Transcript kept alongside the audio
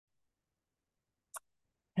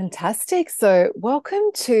Fantastic. So, welcome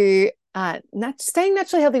to Staying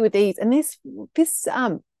Naturally Healthy with Ease. And this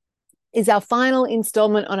is our final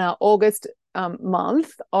installment on our August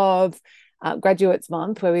month of Graduates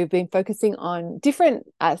Month, where we've been focusing on different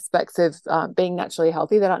aspects of being naturally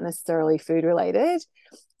healthy that aren't necessarily food related.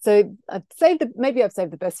 So, maybe I've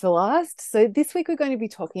saved the best for last. So, this week we're going to be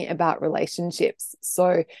talking about relationships.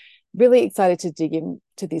 So, really excited to dig into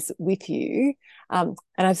this with you. And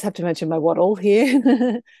I just have to mention my wattle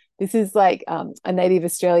here. This is like a native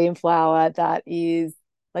Australian flower that is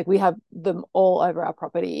like we have them all over our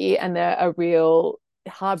property, and they're a real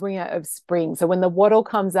harbinger of spring. So when the wattle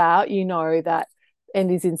comes out, you know that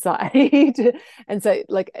end is inside. And so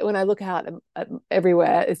like when I look out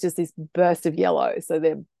everywhere, it's just this burst of yellow. So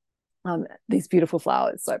they're these beautiful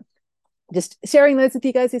flowers. So just sharing those with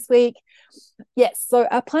you guys this week. Yes. So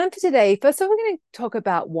our plan for today, first of all, we're going to talk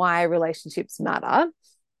about why relationships matter.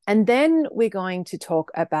 And then we're going to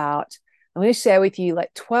talk about, I'm going to share with you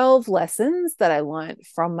like 12 lessons that I learned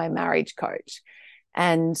from my marriage coach.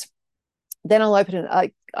 And then I'll open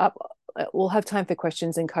it up. We'll have time for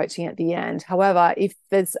questions and coaching at the end. However, if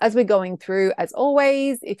there's, as we're going through, as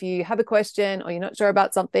always, if you have a question or you're not sure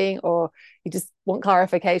about something or you just want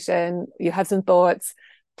clarification, you have some thoughts,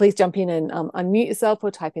 please jump in and unmute yourself or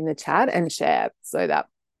type in the chat and share so that,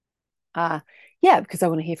 because I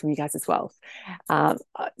want to hear from you guys as well.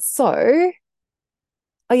 So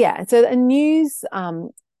the news, I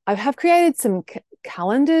have created some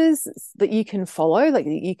calendars that you can follow, like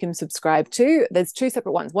you can subscribe to. There's two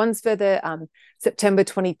separate ones. One's for the September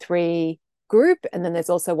 23 group, and then there's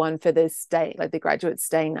also one for the Graduates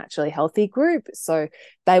Staying Naturally Healthy group. So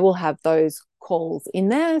they will have those calls in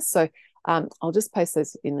there. So I'll just post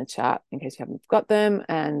those in the chat in case you haven't got them,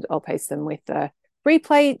 and I'll paste them with the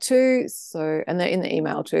replay too. So, and they're in the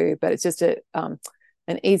email too, but it's just an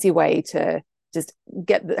easy way to just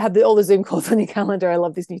have all the Zoom calls on your calendar. I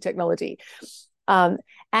love this new technology.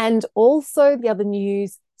 And also the other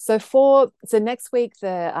news. So next week,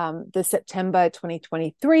 the September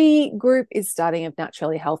 2023 group is starting a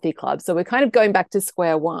Naturally Healthy Club. So we're kind of going back to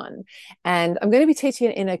square one, and I'm going to be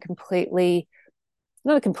teaching it in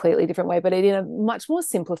not a completely different way, but in a much more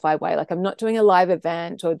simplified way. Like I'm not doing a live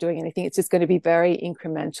event or doing anything. It's just going to be very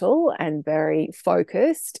incremental and very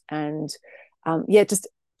focused. And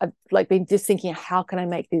I've like been just thinking, how can I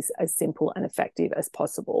make this as simple and effective as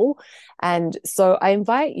possible? And so I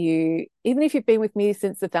invite you, even if you've been with me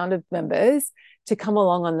since the founder members, to come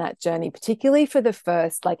along on that journey, particularly for the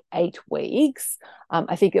first like 8 weeks.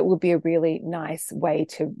 I think it will be a really nice way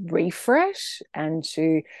to refresh and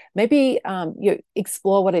to maybe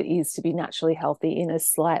explore what it is to be naturally healthy in a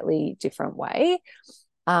slightly different way.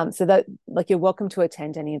 So that like you're welcome to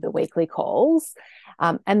attend any of the weekly calls.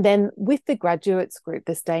 And then with the graduates group,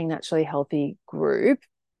 the Staying Naturally Healthy group,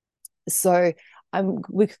 so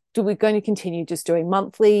we're going to continue just doing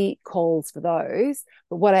monthly calls for those.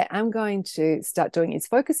 But what I am going to start doing is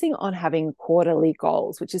focusing on having quarterly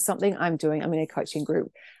goals, which is something I'm doing. I'm in a coaching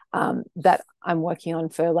group that I'm working on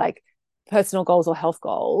for like personal goals or health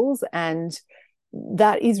goals. And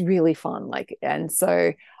that is really fun. And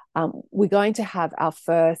so we're going to have our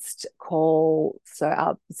first call. So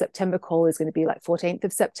our September call is going to be like 14th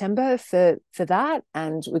of September for that.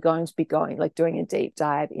 And we're going to be doing a deep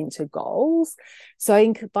dive into goals. So I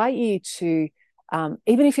invite you to,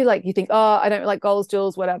 even if you think, oh, I don't like goals,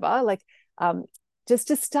 Jules, whatever, just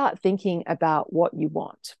to start thinking about what you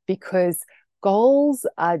want, because goals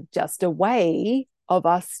are just a way of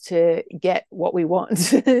us to get what we want.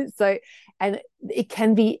 So, and it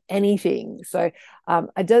can be anything. So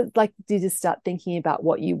I don't like to just start thinking about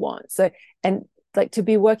what you want. So, and like to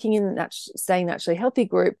be working in Staying Naturally Healthy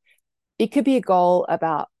group, it could be a goal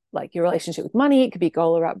about like your relationship with money. It could be a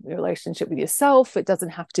goal around your relationship with yourself. It doesn't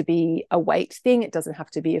have to be a weight thing. It doesn't have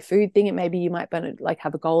to be a food thing. It maybe you might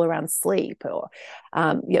have a goal around sleep or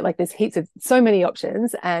there's heaps of so many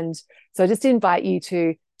options. And so I just invite you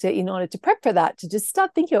to in order to prep for that, to just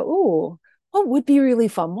start thinking, oh, what would be really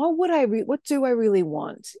fun? What do I really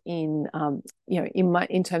want in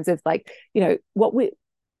terms of what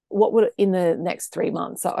would in the next 3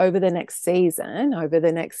 months, so over the next season, over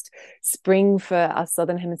the next spring for us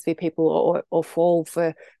Southern Hemisphere people or fall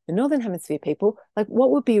for the Northern Hemisphere people, like what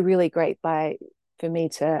would be really great for me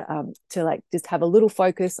to just have a little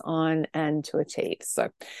focus on and to achieve. So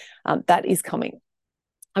that is coming.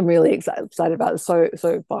 I'm really excited about it.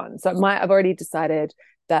 So fun. So I've already decided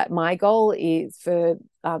that my goal is for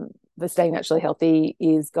Staying Naturally Healthy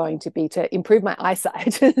is going to be to improve my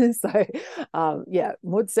eyesight. So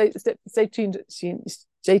stay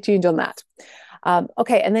tuned on that.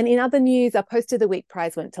 Okay, and then in other news, our Post of the Week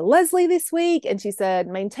prize went to Leslie this week, and she said,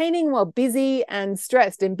 maintaining while busy and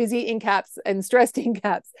stressed, and busy in caps and stressed in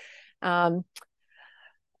caps. So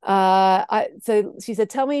she said,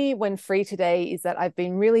 tell me when free today. Is that I've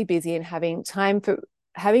been really busy and having time for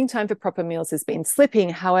proper meals has been slipping.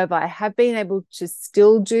 However, I have been able to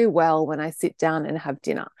still do well when I sit down and have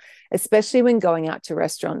dinner, especially when going out to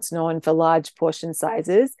restaurants known for large portion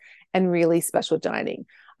sizes and really special dining.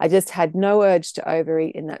 I just had no urge to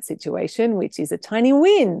overeat in that situation, which is a tiny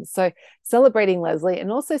win. So celebrating Leslie,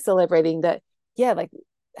 and also celebrating that, yeah, like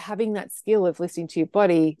having that skill of listening to your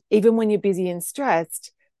body, even when you're busy and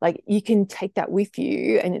stressed, like you can take that with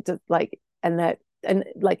you, and it's like, and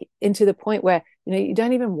like into the point where, you know, you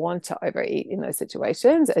don't even want to overeat in those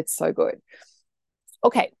situations. It's so good.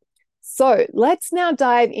 Okay, so let's now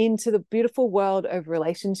dive into the beautiful world of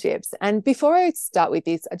relationships. And before I start with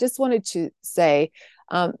this, I just wanted to say,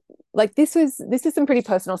 like this is some pretty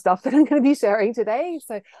personal stuff that I'm going to be sharing today.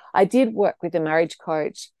 So I did work with a marriage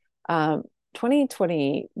coach,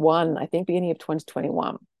 2021, I think, beginning of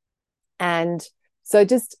 2021, and so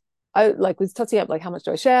I like was tossing up like, how much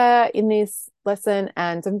do I share in this lesson?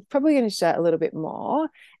 And I'm probably going to share a little bit more.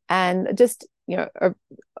 And just, you know,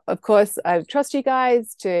 of course, I trust you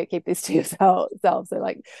guys to keep this to yourself. So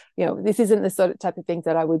like, you know, this isn't the sort of type of things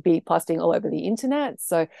that I would be posting all over the internet.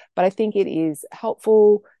 So, but I think it is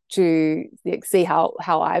helpful to see how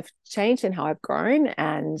I've changed and how I've grown,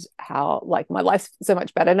 and how like my life's so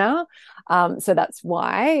much better now. So that's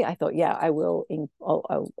why I thought, yeah, I'll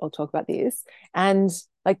talk about this. And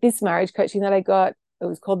like this marriage coaching that I got, it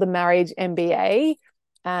was called the Marriage MBA,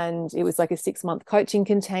 and it was like a 6-month coaching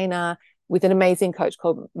container with an amazing coach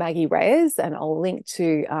called Maggie Reyes, and I'll link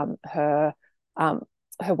to her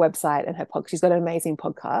website and her podcast. She's got an amazing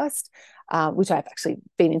podcast, which I've actually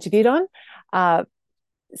been interviewed on.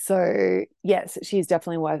 So yes, she's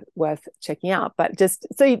definitely worth checking out. But just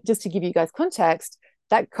to give you guys context,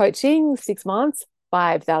 that coaching 6 months,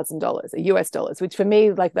 $5,000 US dollars, which for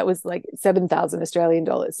me, like that was like 7,000 Australian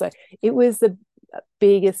dollars. So it was the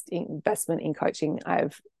biggest investment in coaching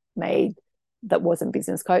I've made that wasn't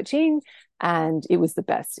business coaching, and it was the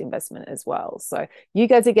best investment as well. So you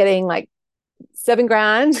guys are getting like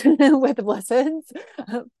 $7,000 worth of lessons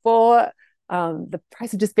for the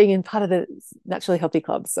price of just being in part of the Naturally Healthy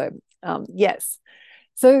Club. So yes.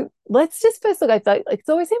 So let's just first look, I thought it's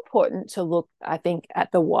always important to look, I think,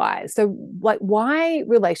 at the why. So like why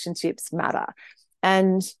relationships matter.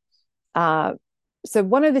 And so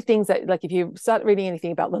one of the things that, like, if you start reading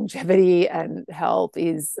anything about longevity and health,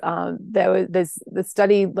 is there's the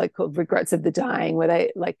study like called Regrets of the Dying, where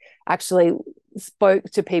they like actually spoke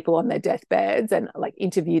to people on their deathbeds and like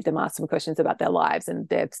interviewed them, asked them questions about their lives and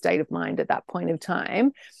their state of mind at that point of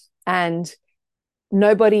time. And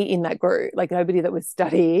nobody in that group, like nobody that was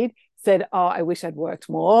studied, said, oh, I wish I'd worked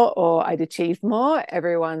more or I'd achieved more.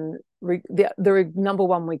 Everyone, the number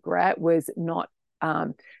one regret was not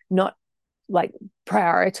like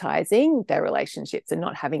prioritizing their relationships and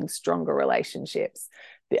not having stronger relationships.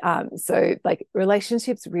 So like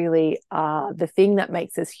relationships really are the thing that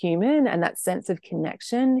makes us human, and that sense of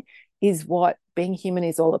connection is what being human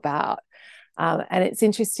is all about. And it's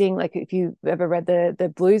interesting, like if you've ever read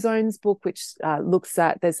the Blue Zones book, which looks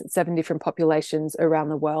at, there's 7 different populations around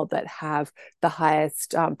the world that have the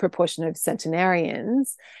highest proportion of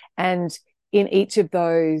centenarians, and in each of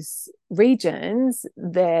those regions,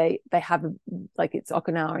 they have, like, it's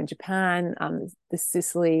Okinawa in Japan, the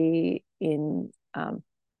Sicily in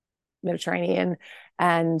Mediterranean,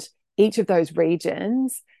 and each of those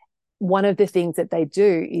regions, one of the things that they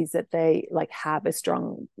do is that they like have a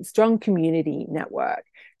strong community network,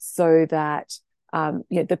 so that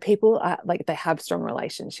the people are like, they have strong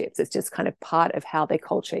relationships. It's just kind of part of how their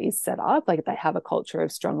culture is set up. Like they have a culture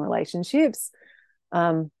of strong relationships.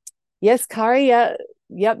 Yes, Kari,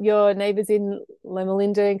 yep, your neighbors in Loma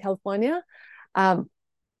Linda in California. So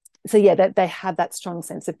yeah, that they have that strong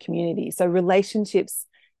sense of community. So relationships,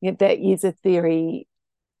 there is a theory,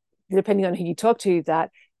 depending on who you talk to, that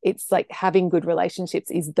it's like having good relationships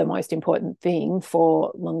is the most important thing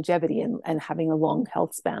for longevity and having a long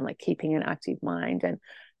health span, like keeping an active mind. And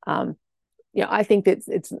I think that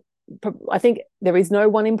I think there is no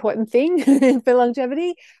one important thing for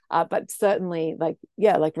longevity, but certainly like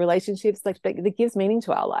relationships, like that gives meaning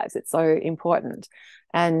to our lives. It's so important.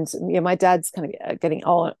 And my dad's kind of getting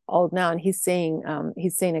old now, and he's seen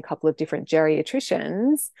a couple of different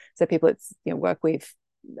geriatricians, so people that work with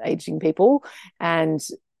aging people, and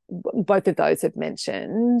both of those have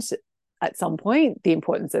mentioned at some point the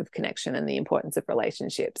importance of connection and the importance of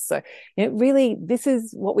relationships. So really, this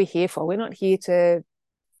is what we're here for. We're not here to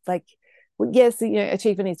yes,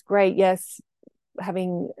 achievement is great. Yes,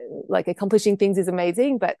 having like accomplishing things is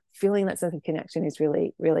amazing, but feeling that sense of connection is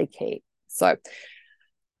really, really key. So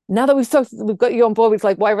now that we've got you on board with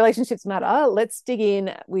like why relationships matter, let's dig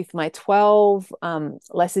in with my 12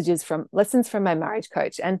 lessons from my marriage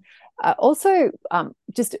coach. And also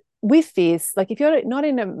just with this, like if you're not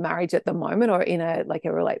in a marriage at the moment or in a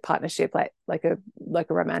partnership, like a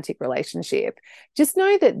romantic relationship, just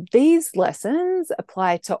know that these lessons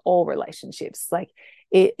apply to all relationships,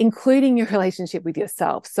 including your relationship with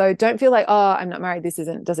yourself. So don't feel like, oh, I'm not married, this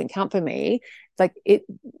doesn't count for me.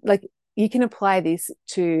 You can apply this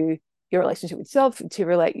to your relationship with yourself,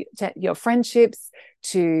 to your friendships,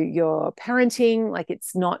 to your parenting. Like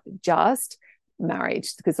it's not just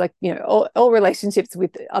marriage, because all relationships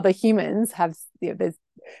with other humans have,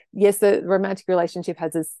 the romantic relationship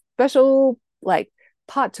has a special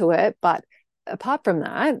part to it, but apart from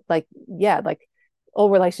that, all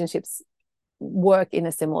relationships work in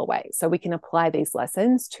a similar way, so we can apply these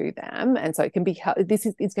lessons to them. And so it can be, this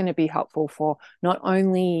is going to be helpful for not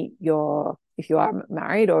only if you are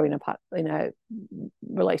married or in a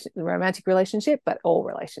romantic relationship, but all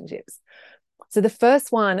relationships. So the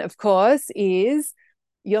first one, of course, is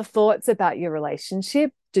your thoughts about your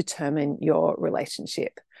relationship determine your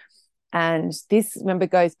relationship. And this, remember,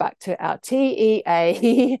 goes back to our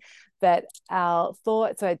TEA that our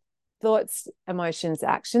thoughts, emotions,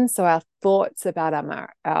 actions. So our thoughts about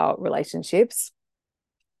our relationships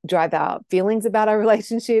drive our feelings about our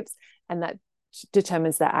relationships, and that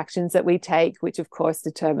determines the actions that we take, which of course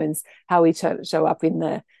determines how we show up in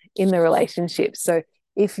the relationship. So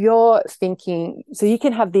if you're thinking, so you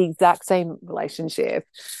can have the exact same relationship,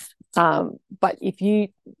 but if you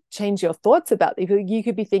change your thoughts about it, you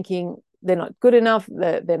could be thinking they're not good enough,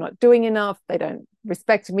 they're not doing enough, they don't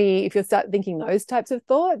respect me. If you start thinking those types of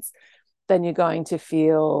thoughts, then you're going to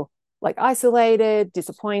feel like isolated,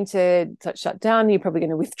 disappointed, shut down. You're probably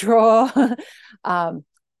going to withdraw.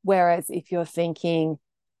 Whereas if you're thinking,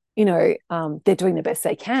 they're doing the best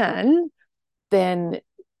they can, then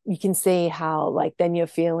you can see how then you're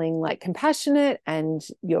feeling compassionate, and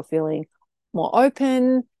you're feeling more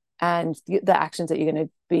open, and the actions that you're going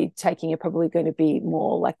to be taking are probably going to be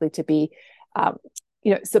more likely to be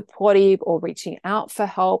supportive, or reaching out for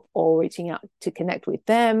help, or reaching out to connect with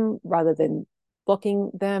them rather than blocking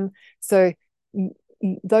them. So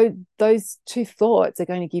those two thoughts are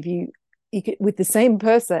going to give you with the same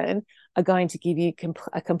person, are going to give you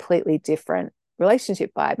a completely different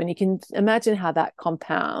relationship vibe. And you can imagine how that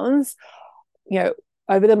compounds,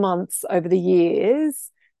 over the months, over the years.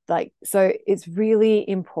 So it's really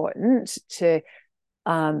important to,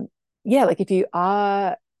 if you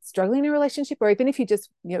are struggling in a relationship, or even if you just,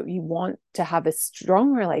 you want to have a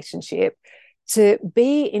strong relationship, to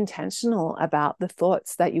be intentional about the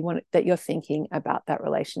thoughts that you're thinking about that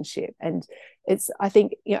relationship. And it's, I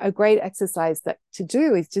think, a great exercise to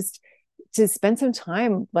do is just to spend some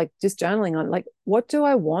time just journaling on what do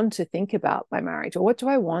I want to think about my marriage, or what do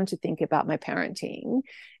I want to think about my parenting,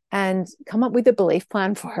 and come up with a belief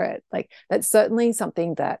plan for it. That's certainly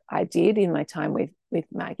something that I did in my time with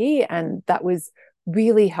Maggie, and that was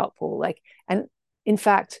really helpful. And in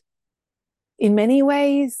fact, in many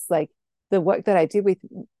ways, the work that I did with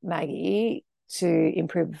Maggie to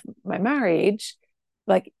improve my marriage,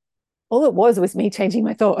 all it was me changing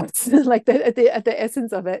my thoughts. At the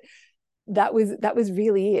essence of it, that was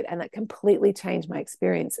really it, and that completely changed my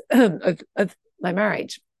experience of my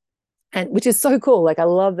marriage, and which is so cool. I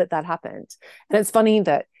love that happened. And it's funny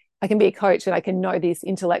that I can be a coach and I can know this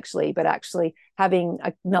intellectually, but actually having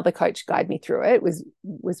another coach guide me through it was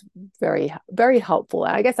very, very helpful.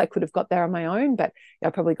 And I guess I could have got there on my own, but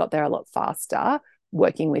I probably got there a lot faster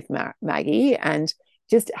working with Maggie, and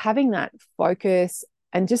just having that focus,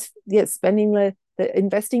 and just spending the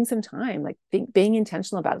investing some time, being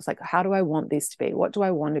intentional about it. It's how do I want this to be? What do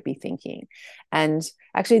I want to be thinking? And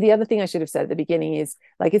actually, the other thing I should have said at the beginning is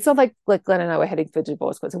it's not like Glenn and I were heading for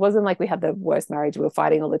divorce, because it wasn't like we had the worst marriage, we were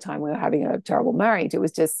fighting all the time, we were having a terrible marriage. It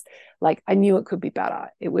was just I knew it could be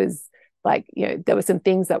better. It was there were some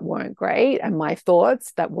things that weren't great, and my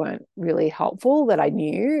thoughts that weren't really helpful, that I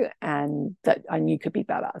knew, and that I knew could be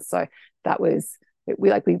better. So that was,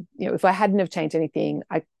 if I hadn't have changed anything,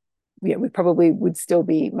 we probably would still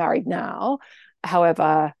be married now.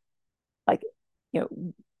 However, it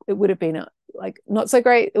would have been not so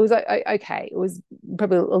great. It was okay. It was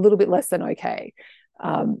probably a little bit less than okay.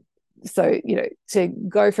 So to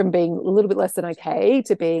go from being a little bit less than okay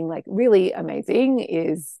to being really amazing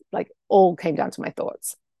is all came down to my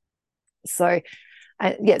thoughts. So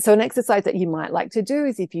so an exercise that you might like to do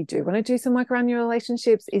is, if you do want to do some work around your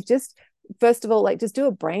relationships, is just first of all, like just do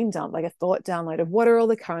a brain dump, like a thought download of what are all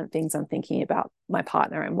the current things I'm thinking about my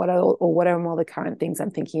partner, and what are all the current things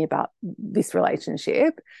I'm thinking about this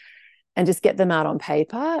relationship, and just get them out on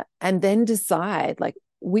paper, and then decide like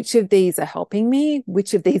which of these are helping me,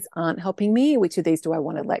 which of these aren't helping me, which of these do I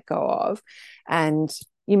want to let go of. And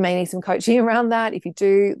you may need some coaching around that. If you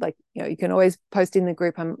do, like, you can always post in the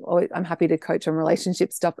group. I'm happy to coach on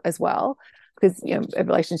relationship stuff as well, because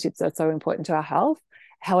relationships are so important to our health.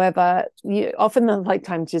 However, often the like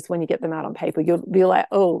time just when you get them out on paper, you'll be like,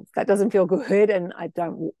 oh, that doesn't feel good, and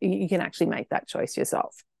you can actually make that choice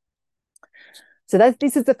yourself. So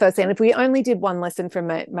this is the first thing. If we only did one lesson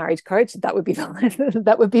from a marriage coach, that would be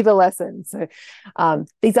the lesson. So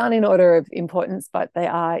these aren't in order of importance, but they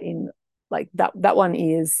are in like that one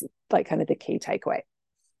is like kind of the key takeaway.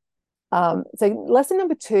 So lesson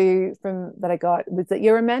number 2 that I got was that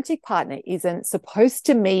your romantic partner isn't supposed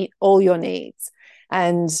to meet all your needs.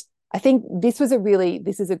 And I think this is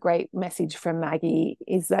a great message from Maggie,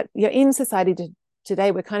 is that you're in society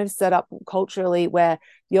today, we're kind of set up culturally where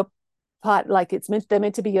your part, like they're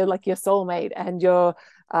meant to be your soulmate, and your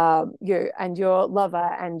lover,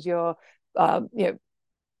 and your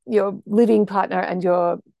living partner, and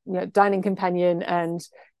your dining companion, and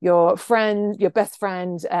your friend, your best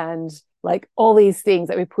friend, and like all these things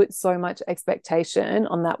that we put so much expectation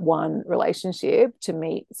on that one relationship to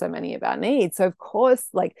meet so many of our needs. So of course,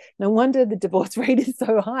 like, no wonder the divorce rate is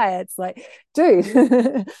so high. It's like, dude,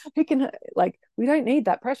 who can, like, we don't need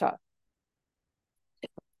that pressure.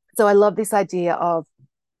 So I love this idea of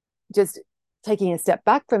just taking a step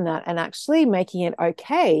back from that and actually making it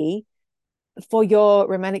okay for your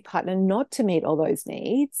romantic partner not to meet all those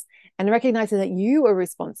needs, and recognizing that you are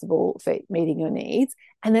responsible for meeting your needs,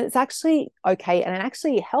 and that it's actually okay and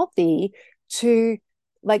actually healthy to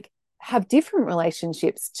like have different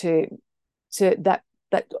relationships to that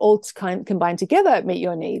all kind of combine together meet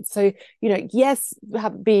your needs. So yes,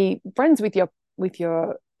 be friends with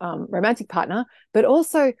your romantic partner, but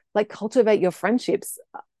also like cultivate your friendships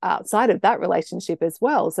outside of that relationship as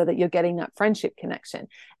well, so that you're getting that friendship connection,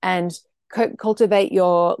 and cultivate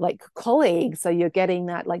your like colleagues, so you're getting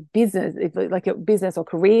that like business, like your business or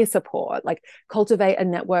career support. Like cultivate a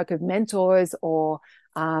network of mentors, or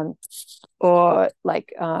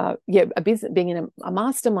like a business, being in a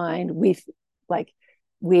mastermind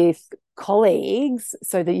with colleagues,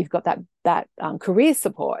 so that you've got that career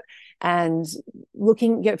support. And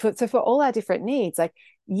looking for all our different needs, like,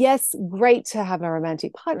 yes, great to have a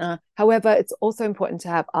romantic partner. However, it's also important to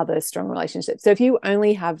have other strong relationships. So if you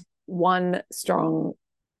only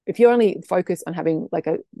focus on having like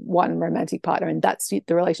one romantic partner, and that's the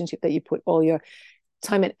relationship that you put all your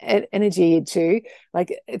time and energy into,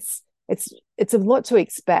 like it's a lot to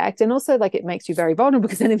expect. And also, like, it makes you very vulnerable,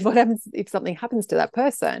 because then what happens if something happens to that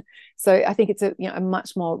person? So I think it's a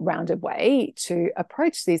much more rounded way to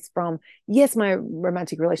approach this from, yes, my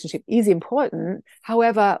romantic relationship is important.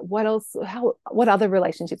 However, what other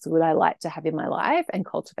relationships would I like to have in my life, and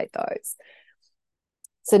cultivate those.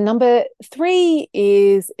 So number 3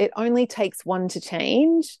 is it only takes one to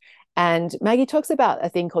change. And Maggie talks about a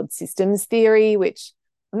thing called systems theory, which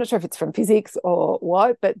I'm not sure if it's from physics or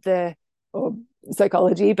what, or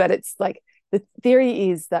psychology, but it's like the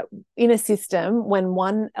theory is that in a system, when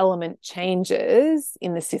one element changes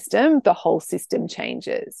in the system, the whole system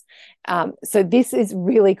changes. So this is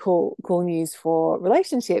really cool news for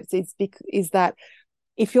relationships. Is that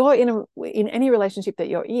if you're in any relationship that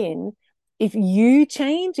you're in, if you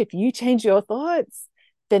change your thoughts,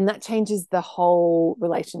 then that changes the whole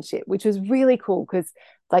relationship, which was really cool. Because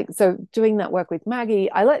so doing that work with Maggie,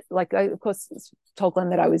 I of course told Glenn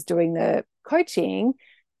that I was doing the coaching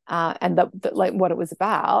and like what it was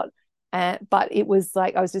about. But it was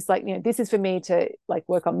like, I was just like, this is for me to like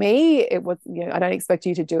work on me. It was, I don't expect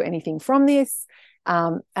you to do anything from this.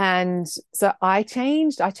 And so I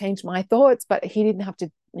changed my thoughts, but he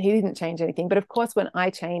didn't change anything. But of course, when I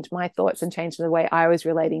changed my thoughts and changed the way I was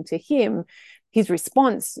relating to him, his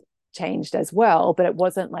response changed as well. But it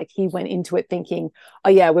wasn't like he went into it thinking, oh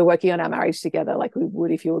yeah, we're working on our marriage together, like we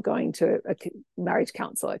would if you were going to a marriage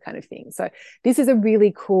counselor kind of thing. So this is a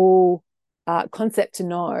really cool concept to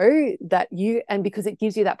know, that and because it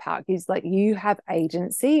gives you that power, it gives like you have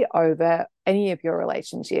agency over any of your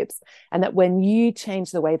relationships, and that when you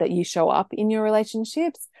change the way that you show up in your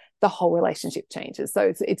relationships, the whole relationship changes.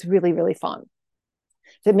 So it's really, really fun.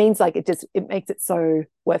 So it means like it makes it so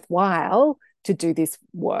worthwhile to do this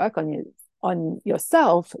work on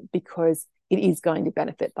yourself, because it is going to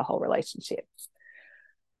benefit the whole relationship.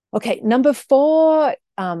 Okay, number 4,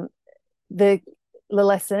 the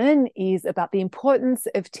lesson is about the importance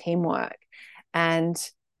of teamwork. And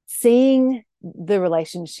seeing the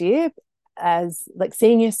relationship as like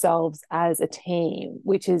seeing yourselves as a team,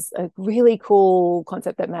 which is a really cool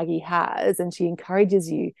concept that Maggie has, and she encourages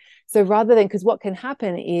you. So rather than, because what can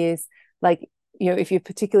happen is like, if you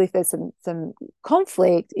particularly if there's some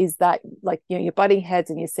conflict, is that like, you're butting heads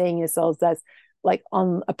and you're seeing yourselves as like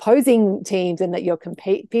on opposing teams, and that you're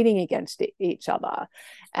competing against each other.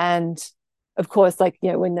 And of course, like,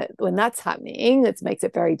 when that's happening, it makes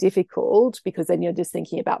it very difficult, because then you're just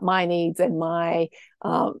thinking about my needs and my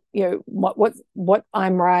what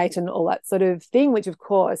I'm right and all that sort of thing, which of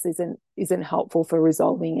course isn't helpful for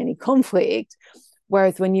resolving any conflict.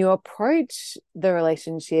 Whereas when you approach the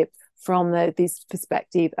relationship from this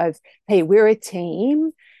perspective of, hey, we're a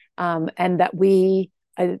team, and that we're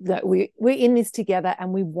in this together,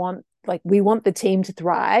 and we want the team to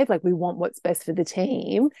thrive, like we want what's best for the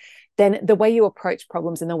team, then the way you approach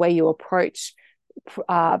problems and the way you approach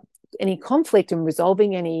any conflict and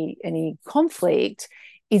resolving any conflict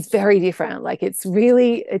is very different. Like it's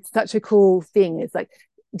such a cool thing. It's like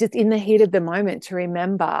just in the heat of the moment to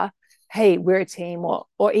remember, hey, we're a team,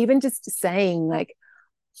 or even just saying like,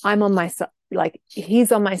 I'm on my side, like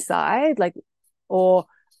he's on my side, like, or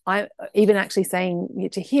I even actually saying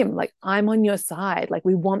to him, like, I'm on your side. Like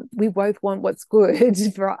we both want what's good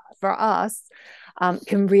for us,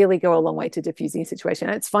 can really go a long way to diffusing a situation.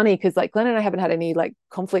 And it's funny because like Glenn and I haven't had any like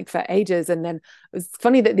conflict for ages. And then it was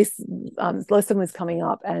funny that this lesson was coming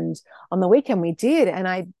up, and on the weekend we did. And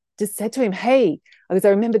I just said to him, hey, because I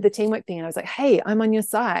remembered the teamwork thing, and I was like, hey, I'm on your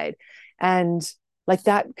side. And like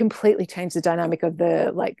that completely changed the dynamic of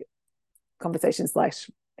the like conversation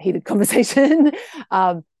 / heated conversation.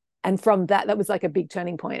 And from that was like a big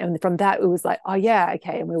turning point. And from that, it was like, oh yeah,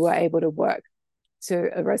 okay. And we were able to work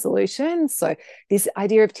to a resolution. So this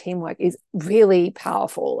idea of teamwork is really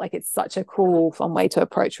powerful. Like it's such a cool, fun way to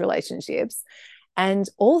approach relationships. And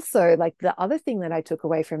also like the other thing that I took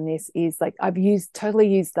away from this is like, I've totally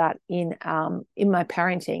used that in my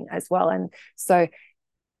parenting as well. And so,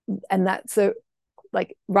 and that's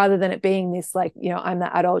like, rather than it being this like, I'm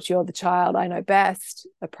the adult, you're the child, I know best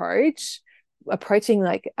approaching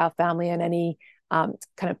like our family and any kind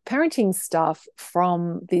of parenting stuff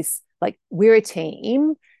from this, like, we're a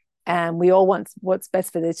team and we all want what's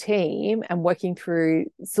best for the team, and working through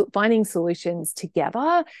finding solutions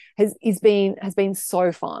together has been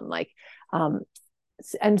so fun. Like,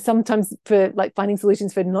 and sometimes for like finding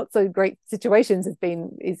solutions for not so great situations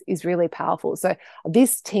is really powerful. So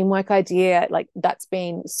this teamwork idea, like that's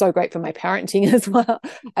been so great for my parenting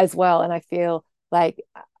as well. And I feel like,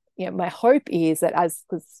 my hope is that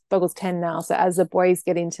because Boggle's 10 now, so as the boys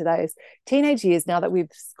get into those teenage years, now that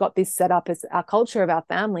we've got this set up as our culture of our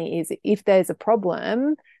family, is if there's a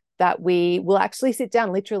problem, that we will actually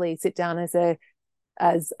literally sit down as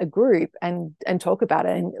a group and talk about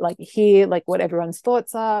it, and like hear like what everyone's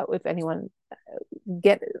thoughts are, if anyone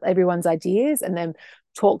get everyone's ideas, and then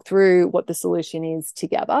talk through what the solution is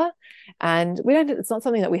together. And it's not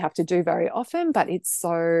something that we have to do very often, but it's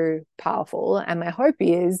so powerful. And my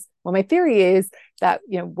theory is that,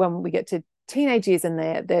 when we get to teenage years and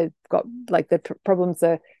they've got like the problems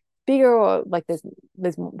are bigger, or like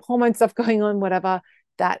there's hormone stuff going on, whatever,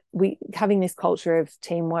 that having this culture of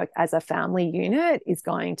teamwork as a family unit is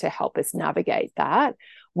going to help us navigate that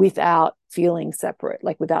without feeling separate,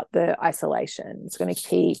 like without the isolation. It's going to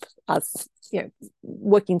keep us,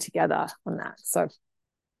 working together on that. So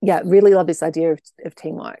yeah, really love this idea of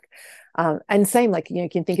teamwork. And same, like, you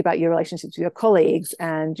can think about your relationships with your colleagues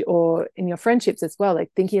or in your friendships as well,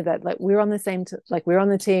 like thinking of that, like we're on the same, like we're on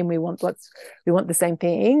the team, we want the same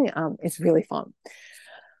thing. It's really fun.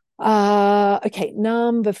 Okay,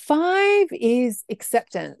 number 5 is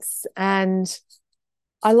acceptance. And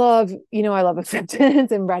I love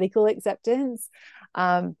acceptance and radical acceptance.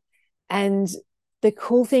 And the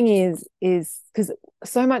cool thing is because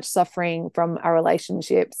so much suffering from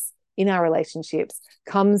in our relationships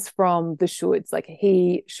comes from the shoulds, like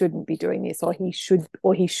he shouldn't be doing this, or he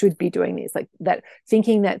should be doing this, like that,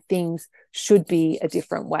 thinking that things should be a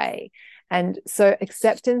different way. And so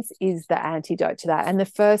acceptance is the antidote to that. And the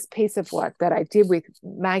first piece of work that I did with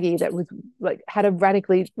Maggie that was like had a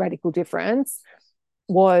radical difference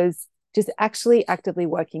was just actually actively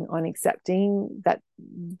working on accepting that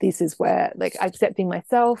this is where, like, accepting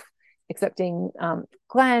myself, accepting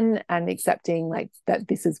Glenn, and accepting like that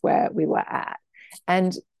this is where we were at.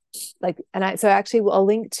 And so actually I'll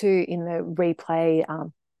link to in the replay,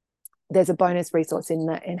 there's a bonus resource in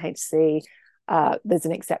the NHC there's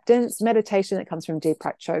an acceptance meditation that comes from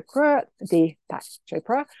Deepak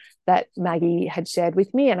Chopra that Maggie had shared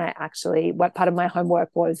with me. And I actually, what part of my homework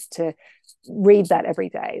was to read that every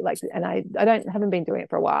day. Like, and I haven't been doing it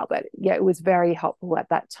for a while, but yeah, it was very helpful at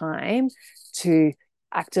that time to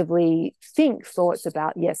actively think thoughts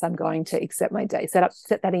about, yes, I'm going to accept my day,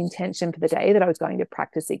 set that intention for the day that I was going to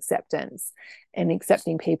practice acceptance and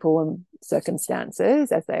accepting people and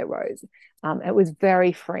circumstances as they arose. It was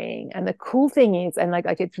very freeing. And the cool thing is, and like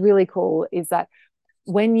it's really cool, is that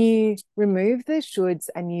when you remove the shoulds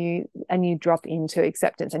and you drop into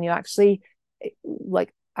acceptance and you actually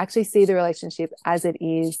see the relationship as it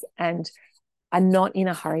is and are not in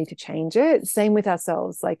a hurry to change it. Same with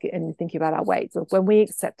ourselves, like, and thinking about our weight. So when we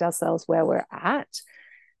accept ourselves where we're at,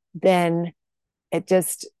 then it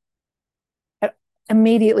just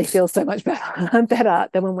immediately feels so much better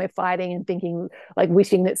than when we're fighting and thinking, like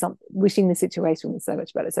wishing the situation was so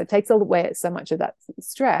much better. So it takes away so much of that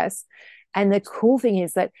stress. And the cool thing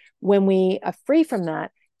is that when we are free from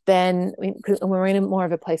that, then when we're in more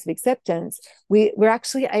of a place of acceptance, we're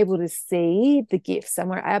actually able to see the gifts, and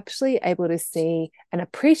we're actually able to see and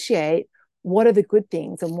appreciate what are the good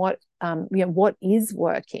things and what is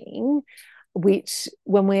working, which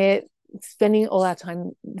when we're spending all our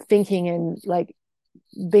time thinking and like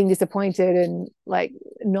being disappointed and like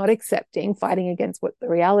not accepting, fighting against what the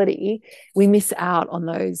reality, we miss out on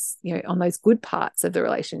those, on those good parts of the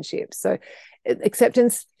relationship. So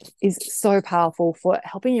acceptance is so powerful for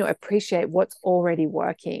helping you appreciate what's already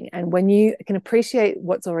working. And when you can appreciate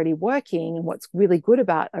what's already working and what's really good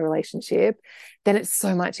about a relationship, then it's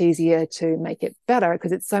so much easier to make it better,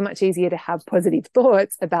 because it's so much easier to have positive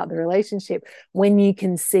thoughts about the relationship when you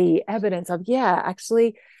can see evidence of,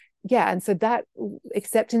 and so that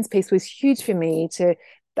acceptance piece was huge for me to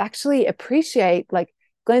actually appreciate like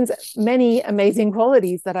Glenn's many amazing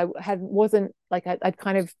qualities that I wasn't like, I'd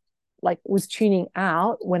kind of like was tuning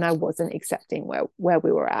out when I wasn't accepting where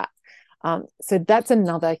we were at. So that's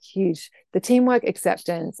another huge, the teamwork,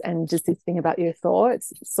 acceptance, and just this thing about your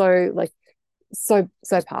thoughts. So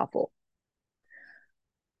powerful.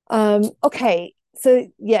 Okay. So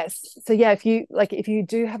yes. So yeah, if you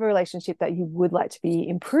do have a relationship that you would like to be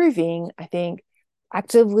improving, I think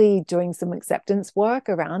actively doing some acceptance work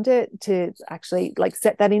around it to actually like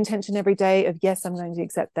set that intention every day of, yes, I'm going to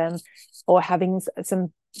accept them, or having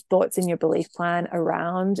some thoughts in your belief plan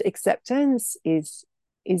around acceptance is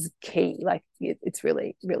key. Like it's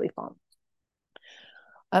really, really fun.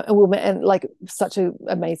 And like such a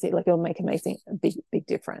amazing, like it'll make amazing, big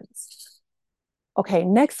difference. Okay,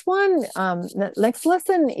 next one. Next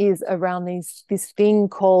lesson is around this thing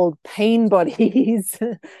called pain bodies.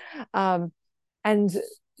 And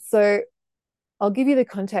so I'll give you the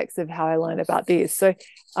context of how I learned about this. So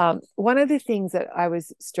one of the things that I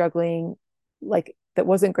was struggling, like that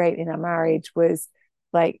wasn't great in our marriage, was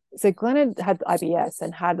like, so Glenn had IBS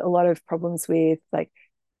and had a lot of problems with like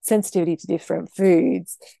sensitivity to different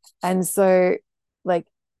foods. And so like,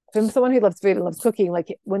 from someone who loves food and loves cooking,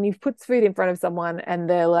 like when you put food in front of someone and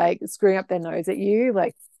they're like screwing up their nose at you,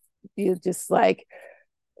 like you're just like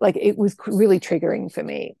it was really triggering for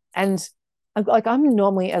me. And I'm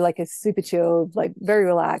normally a super chilled, like very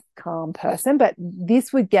relaxed, calm person, but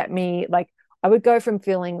this would get me like, I would go from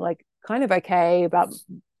feeling like kind of okay about,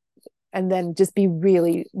 and then just be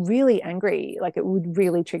really, really angry. Like it would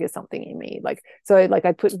really trigger something in me. Like, so like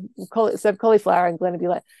I'd serve cauliflower and Glenn would be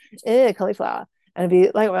like, cauliflower. And I'd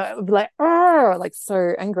be like, oh, like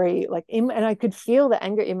so angry, and I could feel the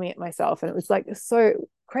anger in me at myself. And it was like so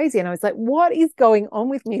crazy. And I was like, what is going on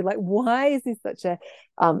with me? Like, why is this such a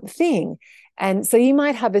thing? And so you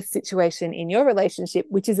might have a situation in your relationship,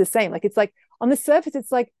 which is the same. Like, it's like on the surface,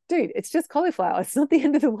 it's like, dude, it's just cauliflower. It's not the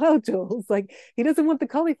end of the world, Jules. Like, he doesn't want the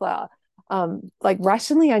cauliflower. Like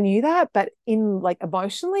rationally, I knew that, but in like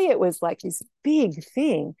emotionally, it was like this big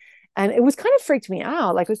thing. And it was kind of freaked me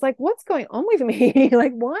out. Like, it was like, what's going on with me?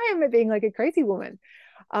 Like, why am I being like a crazy woman?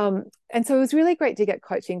 And so it was really great to get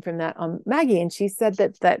coaching from that Maggie. And she said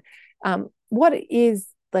that what is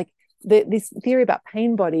like this theory about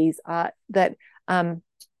pain bodies are that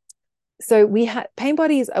so we have pain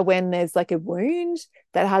bodies are when there's like a wound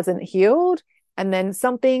that hasn't healed, and then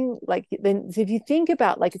something like, then so if you think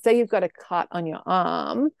about, like, say you've got a cut on your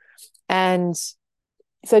arm, and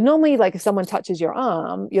so normally, like if someone touches your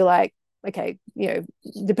arm, you're like, okay,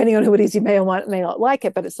 depending on who it is, you may or may not like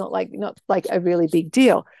it, but it's not like a really big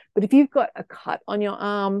deal. But if you've got a cut on your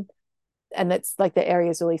arm and that's like the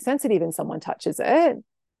area is really sensitive and someone touches it,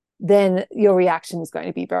 then your reaction is going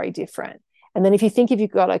to be very different. And then if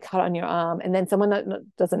you've got a cut on your arm, and then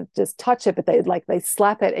someone doesn't just touch it, but they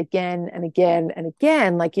slap it again and again and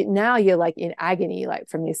again, like now you're like in agony, like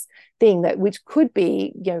from this thing that, which could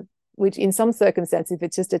be, which in some circumstances, if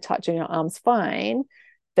it's just a touch on your arm's fine,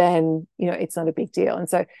 then, it's not a big deal. And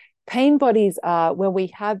so pain bodies are where we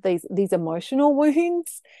have these emotional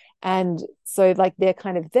wounds. And so like they're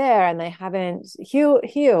kind of there and they haven't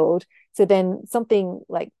healed. So then something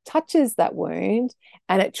like touches that wound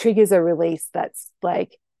and it triggers a release that's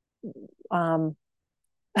like, have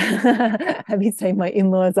you seen my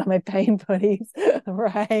in-laws are my pain bodies,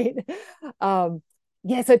 right?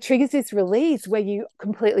 Yeah, so it triggers this release where you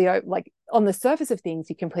completely, like on the surface of things,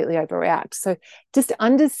 you completely overreact. So just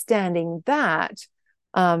understanding that,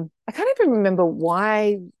 I can't even remember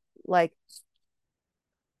why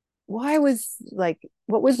was like,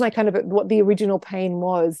 what was my kind of, what the original pain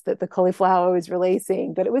was that the cauliflower was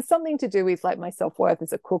releasing, but it was something to do with like my self-worth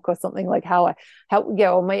as a cook or something, like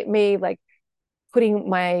or me like putting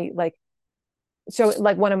my like, show,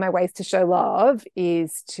 like one of my ways to show love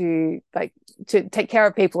is to take care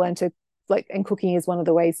of people, and to like, and cooking is one of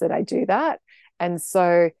the ways that I do that. And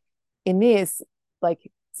so in this,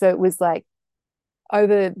 like, so it was like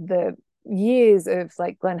over the years of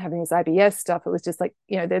like Glenn having this IBS stuff, it was just like,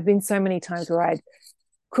 there've been so many times where I'd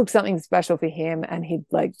cook something special for him and he'd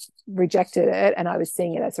like rejected it, and I was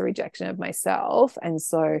seeing it as a rejection of myself. And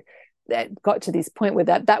so that got to this point where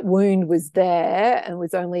that wound was there and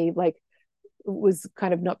was only like, was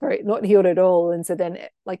kind of not healed at all. And so then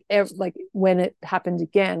like when it happened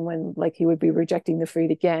again, when like he would be rejecting the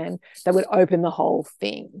food again, that would open the whole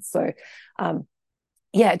thing. So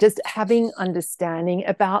yeah, just having understanding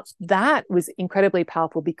about that was incredibly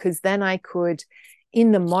powerful, because then I could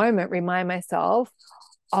in the moment remind myself,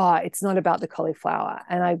 oh, it's not about the cauliflower,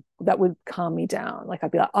 and that would calm me down. Like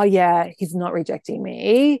I'd be like, oh yeah, he's not rejecting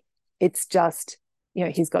me, it's just,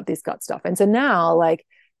 he's got this gut stuff. And so now like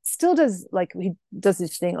still does, like he does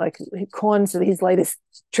this thing like corn, so his latest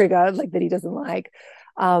trigger like that he doesn't like,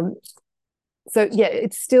 so yeah,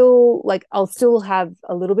 it's still like I'll still have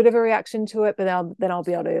a little bit of a reaction to it, but then I'll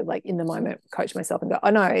be able to like in the moment coach myself and go,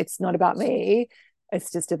 oh no, it's not about me,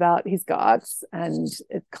 it's just about his guts, and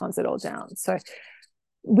it calms it all down. So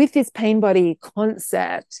with this pain body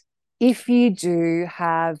concept, if you do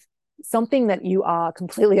have something that you are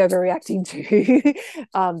completely overreacting to,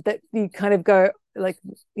 that you kind of go like,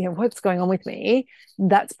 what's going on with me,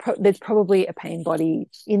 there's probably a pain body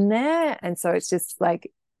in there. And so it's just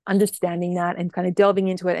like understanding that and kind of delving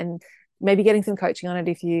into it, and maybe getting some coaching on it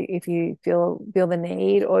if you feel the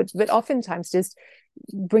need, but oftentimes just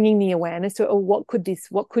bringing the awareness to, what could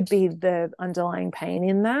be the underlying pain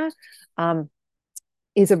in that,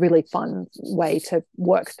 is a really fun way to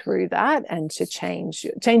work through that and to change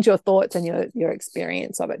your thoughts and your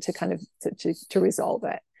experience of it to kind of to resolve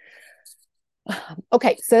it.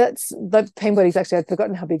 Okay, so that's the pain bodies. Actually, I'd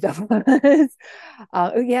forgotten how big that was.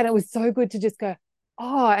 Yeah, and it was so good to just go,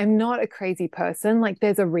 oh, I'm not a crazy person. Like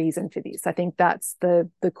there's a reason for this. I think that's the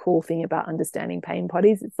cool thing about understanding pain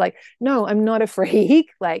bodies. It's like, no, I'm not a freak.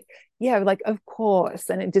 Like, yeah, like of course.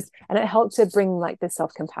 And it helped to bring like the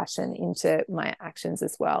self-compassion into my actions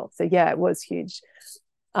as well. So yeah, it was huge.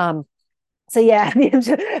 So yeah,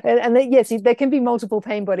 and yes, there can be multiple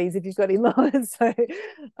pain bodies if you've got in-laws. So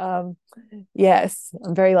yes,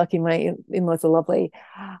 I'm very lucky. My in-laws are lovely.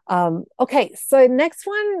 Okay, so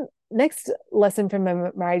next lesson from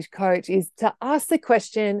a marriage coach is to ask the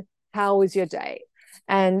question, how was your day?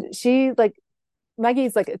 And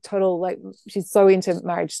Maggie's like a total, like she's so into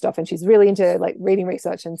marriage stuff, and she's really into like reading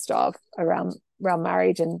research and stuff around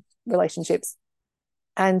marriage and relationships.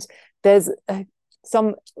 And there's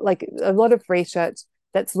some like a lot of research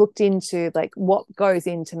that's looked into like what goes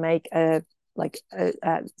in to make a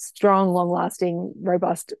strong, long-lasting,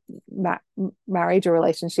 robust marriage or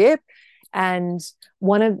relationship. And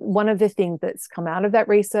one of the things that's come out of that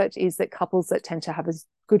research is that couples that tend to have a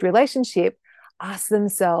good relationship ask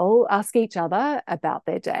each other about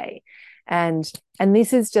their day. And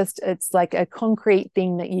this is just, it's like a concrete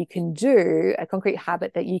thing that you can do, a concrete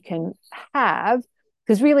habit that you can have,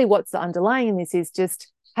 because really what's the underlying in this is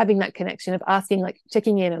just having that connection of asking, like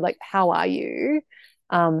checking in and like, how are you?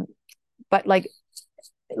 But like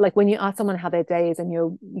when you ask someone how their day is and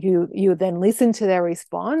you then listen to their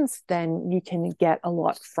response, then you can get a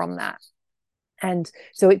lot from that. And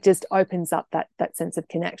so it just opens up that sense of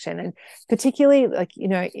connection. And particularly like,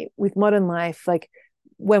 with modern life, like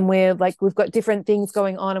when we're like, we've got different things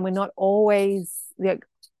going on and we're not always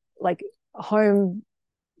like home,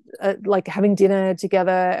 like having dinner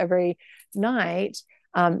together every night,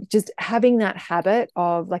 just having that habit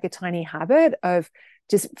of like a tiny habit of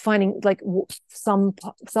just finding like some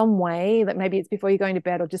way that maybe it's before you're going to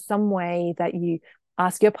bed, or just some way that you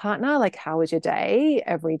ask your partner, like, how was your day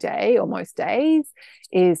every day or most days,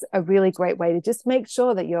 is a really great way to just make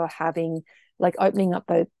sure that you're having, like, opening up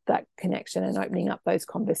that connection and opening up those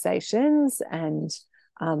conversations. And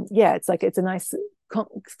it's like, it's a nice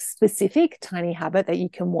specific tiny habit that you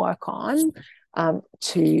can work on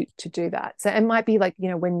to do that. So it might be like,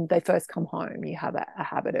 when they first come home, you have a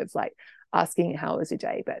habit of like asking how was your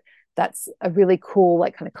day, but that's a really cool,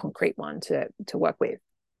 like, kind of concrete one to work with.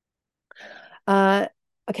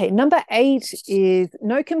 Okay, number 8 is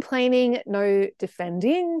no complaining, no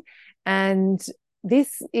defending. And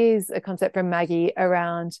this is a concept from Maggie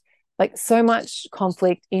around, like, so much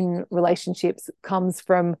conflict in relationships comes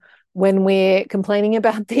from when we're complaining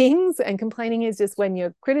about things, and complaining is just when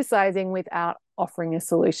you're criticizing without offering a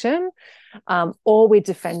solution, or we're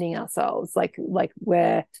defending ourselves, like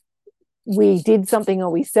where we did something or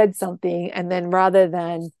we said something, and then rather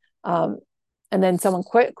than and then someone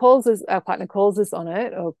calls us, our partner calls us on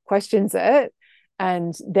it or questions it,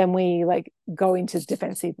 and then we like go into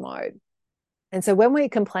defensive mode. And so when we're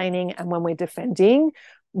complaining and when we're defending,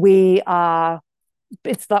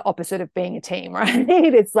 it's the opposite of being a team, right?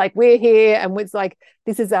 It's like, we're here and it's like,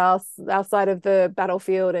 this is our side of the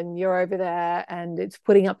battlefield and you're over there, and it's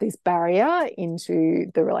putting up this barrier into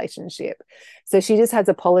the relationship. So she just has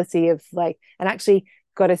a policy of like, and actually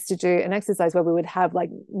got us to do an exercise where we would have like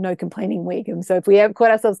no complaining week. And so if we ever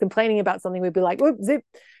caught ourselves complaining about something, we'd be like, whoop, zip.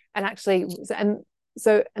 And actually, and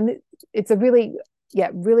it's a really,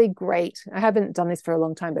 really great, I haven't done this for a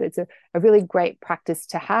long time, but it's a really great practice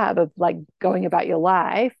to have, of like going about your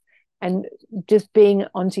life and just being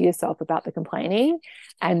onto yourself about the complaining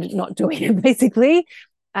and not doing it, basically.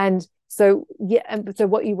 And so, so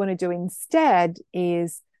what you want to do instead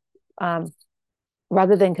is,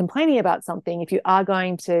 rather than complaining about something, if you are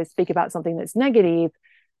going to speak about something that's negative,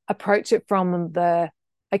 approach it from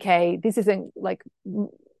okay, this isn't like,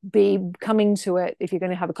 be coming to it, if you're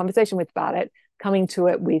going to have a conversation about it, coming to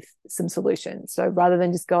it with some solutions. So rather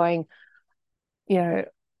than just going,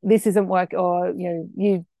 this isn't work, or,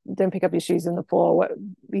 you don't pick up your shoes on the floor,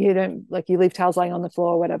 you don't, like, you leave towels lying on the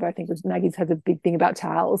floor or whatever. I think Maggie's has a big thing about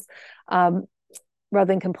towels. Rather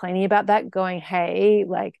than complaining about that, going, hey,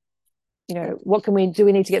 like, what can we do?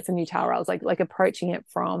 We need to get some new towel rolls, like approaching it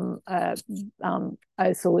from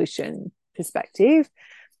a solution perspective.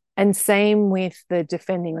 And same with the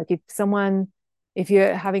defending. Like, if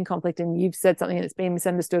you're having conflict and you've said something that's been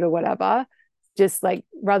misunderstood or whatever, just like,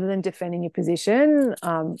 rather than defending your position,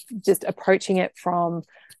 just approaching it from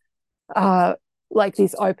like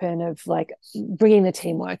this open of like bringing the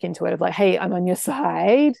teamwork into it, of like, hey, I'm on your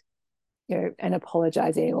side, and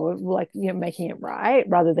apologizing, or like, making it right,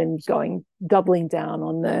 rather than doubling down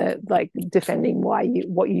on the like defending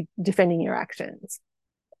defending your actions.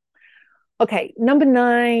 Okay, number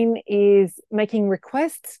 9 is making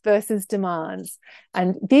requests versus demands.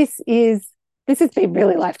 And this has been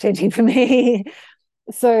really life-changing for me.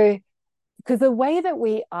 So, because the way that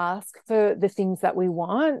we ask for the things that we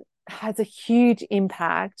want has a huge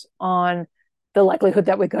impact on the likelihood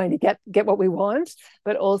that we're going to get what we want,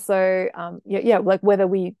 but also, like whether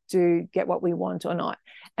we do get what we want or not.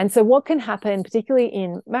 And so what can happen, particularly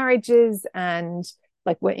in marriages and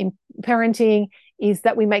like we're in parenting, is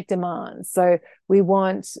that we make demands. So we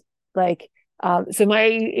want, like, so my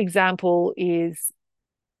example is,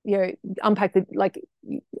 unpack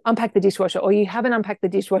the dishwasher, or you haven't unpacked the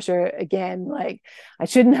dishwasher again. Like, I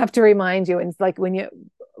shouldn't have to remind you. And it's like, when you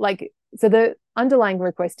like, so the underlying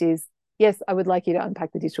request is, yes, I would like you to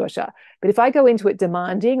unpack the dishwasher. But if I go into it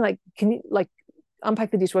demanding, like, can you like unpack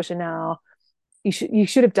the dishwasher now? You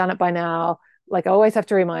should have done it by now. Like, I always have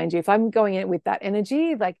to remind you. If I'm going in with that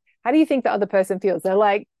energy, like, how do you think the other person feels? They're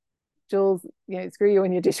like, Jules, screw you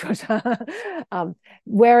and your dishwasher.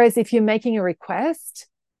 Whereas if you're making a request,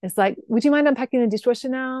 it's like, would you mind unpacking the dishwasher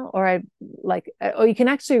now? Or or you can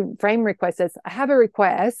actually frame requests as, I have a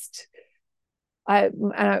request. Like,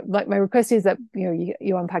 my request is that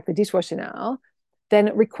you unpack the dishwasher now.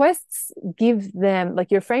 Then requests give them,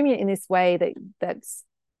 like, you're framing it in this way that's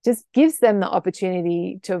just gives them the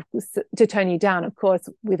opportunity to turn you down, of course,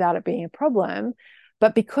 without it being a problem.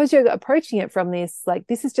 But because you're approaching it from this, like,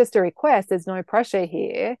 this is just a request, there's no pressure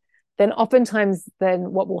here, then oftentimes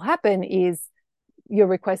what will happen is your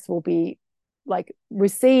request will be like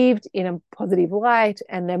received in a positive light,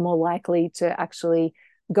 and they're more likely to actually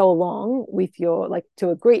go along with your, like, to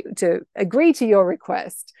agree to your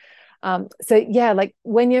request. So yeah, like,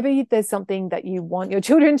 whenever there's something that you want your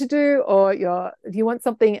children to do, or if you want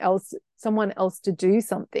someone else to do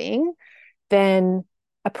something, then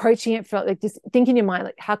approaching it for like just think in your mind,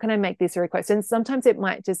 like, how can I make this a request? And sometimes it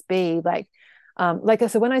might just be like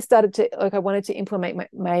so when I started to I wanted to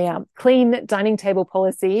implement my clean dining table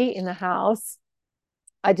policy in the house,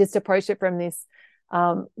 I just approached it from this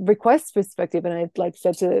request perspective, and I like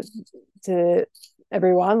said to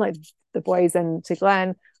everyone, like the boys and to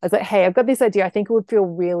Glenn, I was like, hey, I've got this idea. I think it would feel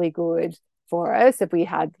really good for us if we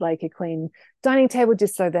had like a clean dining table,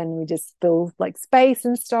 just so then we just fill like space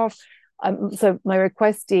and stuff. So my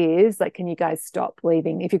request is like, can you guys stop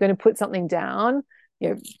leaving? If you're going to put something down,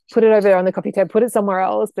 put it over there on the coffee table, put it somewhere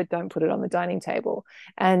else, but don't put it on the dining table.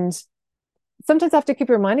 And sometimes I have to keep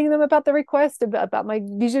reminding them about the request, about my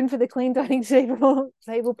vision for the clean dining table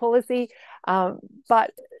policy.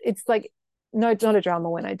 But it's like, no, it's not a drama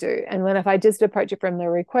when I do. And if I just approach it from the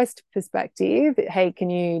request perspective, hey,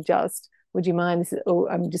 would you mind this?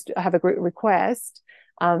 Or I have a group request.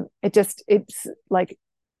 It's like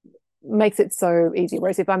makes it so easy.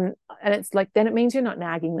 Whereas and it's like, then it means you're not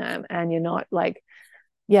nagging them, and you're not like,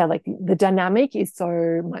 like the dynamic is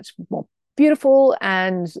so much more beautiful,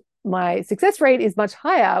 and my success rate is much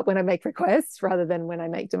higher when I make requests rather than when I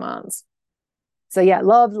make demands. So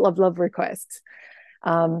love requests.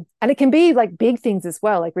 And it can be like big things as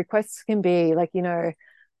well. Like requests can be like,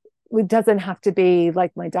 it doesn't have to be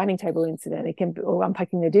like my dining table incident. It can be, or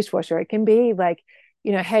unpacking the dishwasher. It can be like,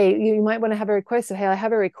 hey, you might want to have a request. So, hey, I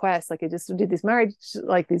have a request. Like I just did this marriage,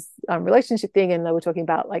 like this relationship thing, and they were talking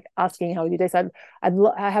about like asking how was your day. So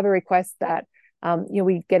I have a request that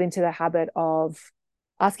we get into the habit of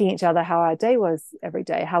asking each other how our day was every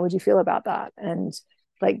day. How would you feel about that? And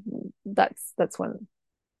like that's one.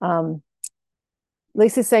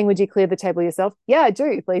 Lisa's saying, would you clear the table yourself? Yeah, I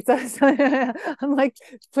do, Lisa. So I'm like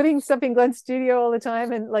putting stuff in Glenn's studio all the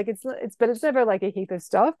time, and like it's never like a heap of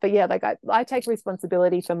stuff. But yeah, like I take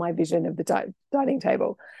responsibility for my vision of the dining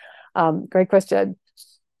table. Great question.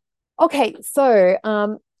 Okay,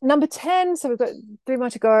 so number 10. So we've got 3 more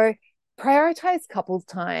to go. Prioritize couples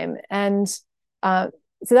time, and so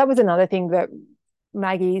that was another thing that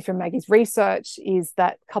Maggie's research is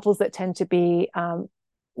that couples that tend to be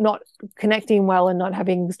not connecting well and not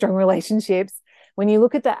having strong relationships, when you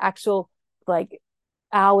look at the actual like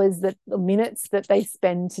hours minutes that they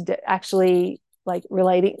spend to actually like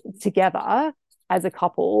relating together as a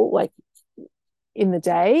couple, like in the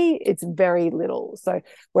day, it's very little. So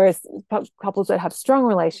whereas couples that have strong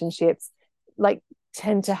relationships like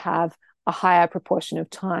tend to have a higher proportion of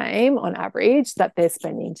time on average that they're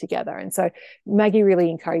spending together. And so Maggie really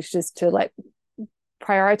encouraged us to like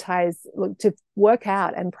to work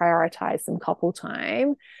out and prioritize some couple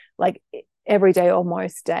time like every day or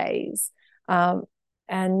most days,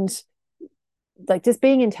 and like just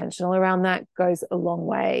being intentional around that goes a long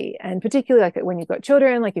way. And particularly like when you've got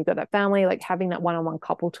children, like you've got that family, like having that one-on-one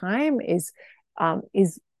couple time is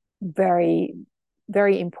very,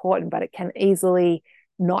 very important. But it can easily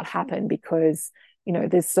not happen because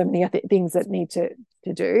there's so many other things that need to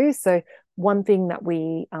do. So one thing that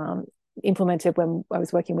we implemented when I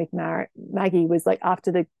was working with Maggie was like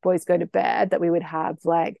after the boys go to bed, that we would have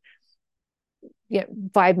like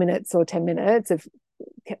 5 minutes or 10 minutes of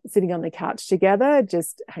sitting on the couch together,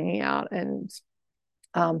 just hanging out and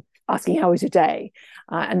asking how was your day,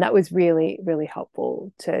 and that was really, really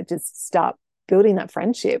helpful to just start building that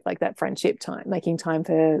friendship, like that friendship time, making time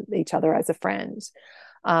for each other as a friend.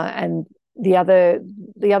 And the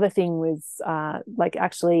other thing was like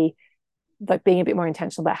actually like being a bit more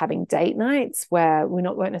intentional about having date nights where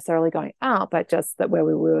weren't necessarily going out, but just that where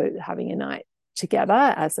we were having a night together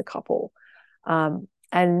as a couple.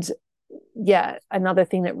 And yeah, another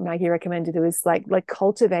thing that Maggie recommended was like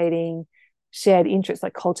cultivating shared interests,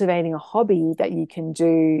 like cultivating a hobby that you can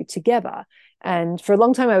do together. And for a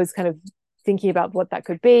long time I was kind of thinking about what that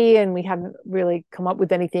could be, and we haven't really come up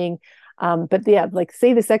with anything. But yeah, like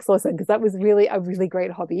See the Sex Lesson, because that was really a really great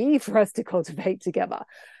hobby for us to cultivate together.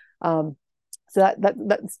 So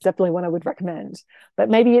that's definitely one I would recommend. But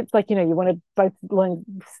maybe it's like, you want to both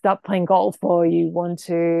start playing golf, or you want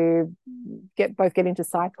to get into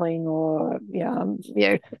cycling, or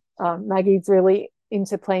Maggie's really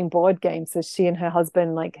into playing board games. So she and her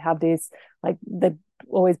husband like have these, like they're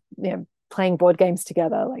always playing board games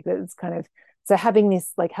together. Like it's kind of, so having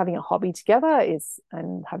this, like having a hobby together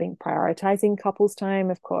and prioritizing couples time,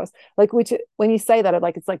 of course, like which when you say that,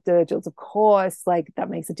 like it's like Jules, of course, like that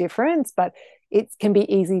makes a difference, but it can be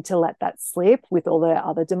easy to let that slip with all the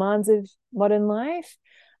other demands of modern life.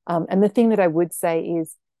 And the thing that I would say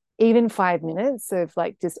is even 5 minutes of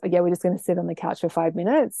like we're just going to sit on the couch for 5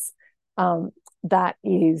 minutes. That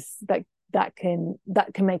can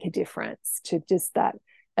make a difference to just that.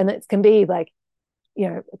 And it can be like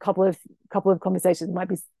a couple of conversations might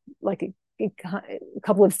be like a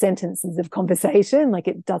couple of sentences of conversation. Like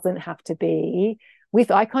it doesn't have to be with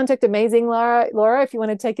eye contact. Amazing, Laura, if you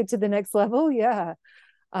want to take it to the next level. Yeah.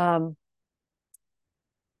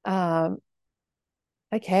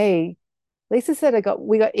 Okay. Lisa said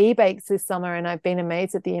we got e-bakes this summer and I've been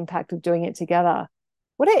amazed at the impact of doing it together.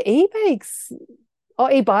 What are e-bakes?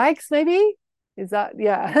 Oh, e-bikes maybe? Is that,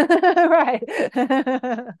 yeah. Right.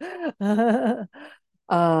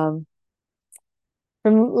 From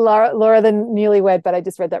Laura, the newlywed, but I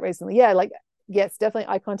just read that recently. Yeah, like, yes,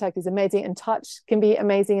 definitely eye contact is amazing and touch can be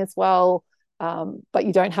amazing as well. But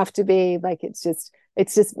you don't have to be like, it's just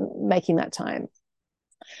making that time.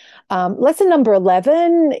 Lesson number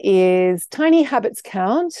 11 is tiny habits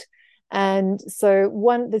count. And so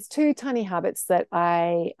there's 2 tiny habits that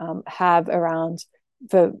I have around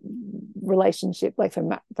for relationship, like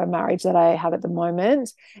for marriage that I have at the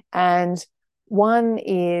moment. And one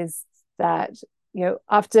is that,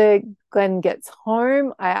 after Glenn gets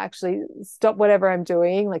home, I actually stop whatever I'm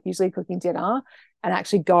doing, like usually cooking dinner, and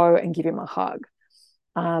actually go and give him a hug.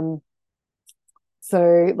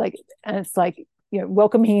 So like, and it's like,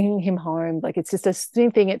 welcoming him home, like it's just a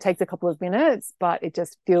thing. It takes a couple of minutes, but it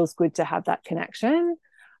just feels good to have that connection.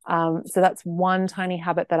 So that's one tiny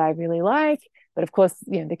habit that I really like. But of course,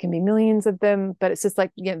 there can be millions of them. But it's just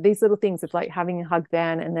like, these little things of like having a hug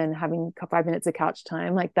then and then having 5 minutes of couch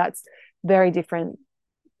time, like that's very different.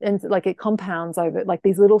 And like it compounds over, like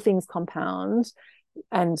these little things compound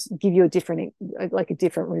and give you a different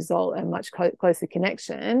result and much closer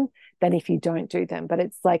connection than if you don't do them. But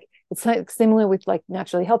it's like similar with like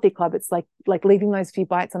Naturally Healthy Club. It's like leaving those few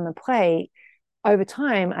bites on the plate over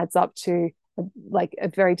time adds up to a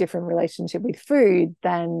very different relationship with food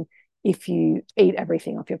than if you eat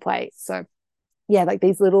everything off your plate. So yeah, like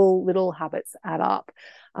these little habits add up.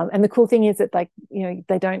 And the cool thing is that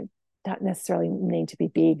they don't necessarily need to be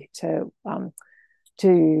big to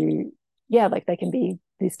like they can be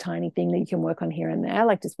this tiny thing that you can work on here and there,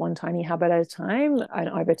 like just one tiny habit at a time, and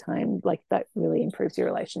over time, like that really improves your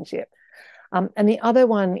relationship. And the other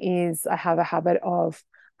one is I have a habit of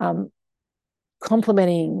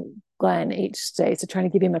complimenting Glenn each day. So trying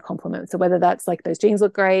to give him a compliment. So whether that's like those jeans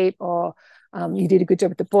look great, or you did a good job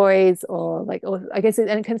with the boys, or I guess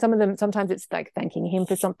sometimes it's like thanking him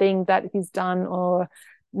for something that he's done, or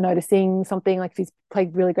noticing something like if he's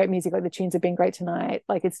played really great music, like the tunes have been great tonight.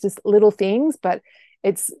 Like it's just little things, but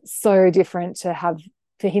it's so different for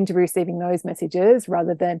him to be receiving those messages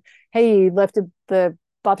rather than, hey, you left the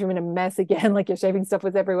bathroom in a mess again, like your shaving stuff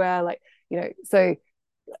was everywhere, so.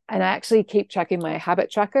 And I actually keep tracking my habit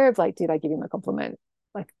tracker of like, did I give him a compliment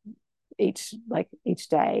each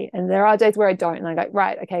day? And there are days where I don't, and I go,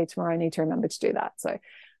 right, okay, tomorrow I need to remember to do that. So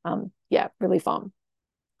yeah, really fun.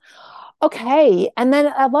 Okay, and then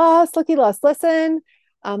our last lesson.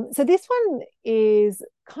 So this one is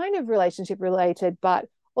kind of relationship related, but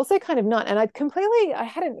also kind of not. And I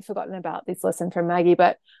hadn't forgotten about this lesson from Maggie,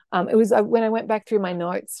 but it was when I went back through my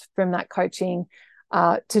notes from that coaching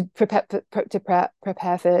to prepare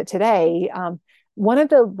for today. One of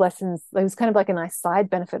the lessons, it was kind of like a nice side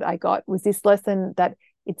benefit I got, was this lesson that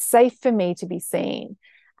it's safe for me to be seen.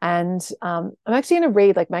 And I'm actually going to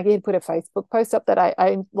read, like Maggie had put a Facebook post up that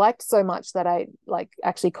I liked so much that I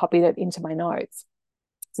actually copied it into my notes.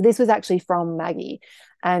 So this was actually from Maggie.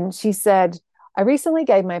 And she said, I recently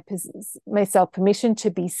gave myself permission to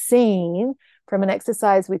be seen from an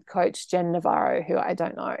exercise with Coach Jen Navarro, who I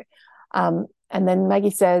don't know. And then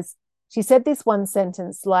Maggie says, she said this one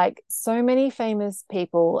sentence, like, so many famous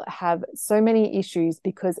people have so many issues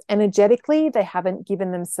because energetically they haven't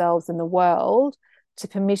given themselves and the world to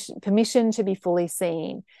permission to be fully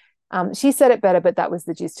seen. She said it better, but that was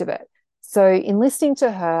the gist of it. So in listening to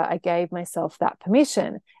her, I gave myself that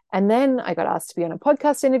permission. And then I got asked to be on a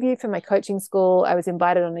podcast interview for my coaching school. I was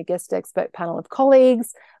invited on a guest expert panel of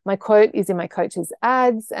colleagues. My quote is in my coach's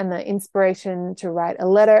ads, and the inspiration to write a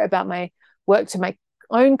letter about my work to my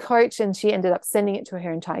own coach, and she ended up sending it to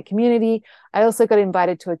her entire community. I also got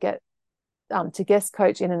invited to guest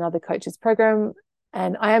coach in another coach's program,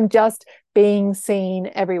 and I am just being seen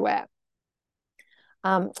everywhere.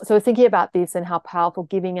 So I was thinking about this and how powerful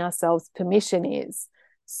giving ourselves permission is.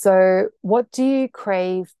 So what do you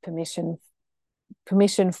crave permission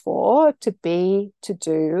for, to be, to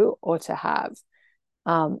do, or to have?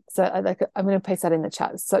 So I'm going to paste that in the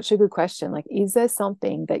chat. It's such a good question. Like, is there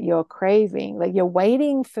something that you're craving, like you're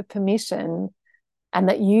waiting for permission, and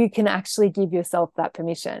that you can actually give yourself that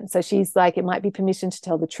permission? So she's like, it might be permission to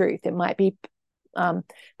tell the truth. It might be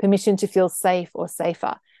permission to feel safe or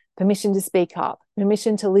safer, permission to speak up,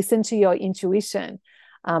 permission to listen to your intuition,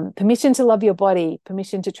 Permission to love your body,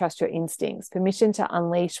 permission to trust your instincts, permission to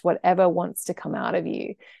unleash whatever wants to come out of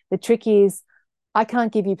you. The trick is, I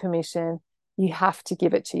can't give you permission. You have to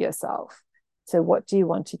give it to yourself. So what do you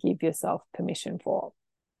want to give yourself permission for?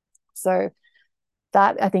 So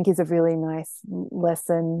that, I think, is a really nice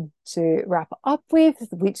lesson to wrap up with,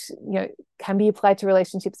 which, can be applied to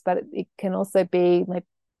relationships, but it can also be like,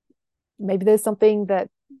 maybe there's something that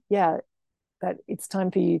it's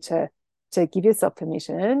time for you to give yourself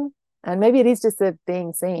permission. And maybe it is just the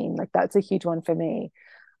being seen. Like, that's a huge one for me.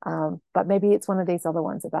 But maybe it's one of these other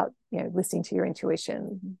ones about, listening to your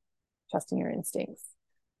intuition, trusting your instincts.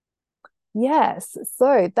 Yes.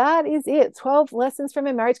 So that is it. 12 lessons from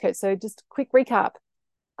a marriage coach. So just quick recap.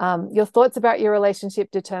 Your thoughts about your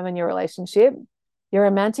relationship determine your relationship. Your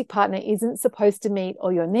romantic partner isn't supposed to meet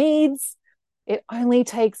all your needs. It only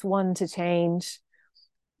takes one to change.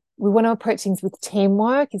 We want to approach things with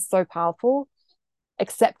teamwork is so powerful.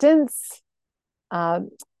 Acceptance.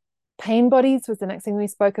 Pain bodies was the next thing we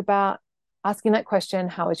spoke about. Asking that question,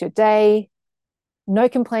 how was your day? No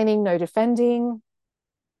complaining, no defending.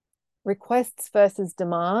 Requests versus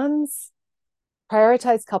demands.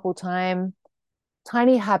 Prioritize couple time.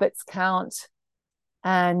 Tiny habits count.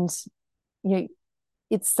 And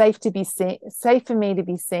it's safe to be seen, safe for me to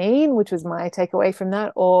be seen, which was my takeaway from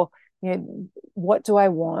that. Or, what do I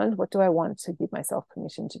want? What do I want to give myself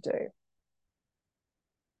permission to do?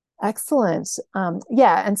 Excellent.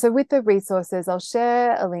 And so with the resources, I'll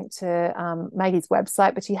share a link to Maggie's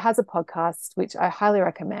website, but she has a podcast, which I highly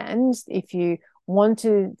recommend if you want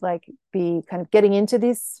to be kind of getting into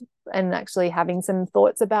this and actually having some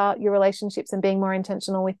thoughts about your relationships and being more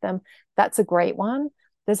intentional with them. That's a great one.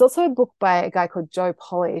 There's also a book by a guy called Joe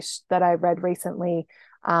Polish that I read recently.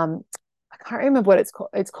 I can't remember what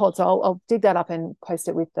it's called, so I'll dig that up and post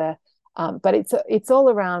it with the but it's all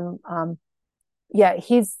around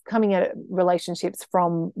he's coming at relationships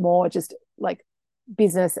from more just like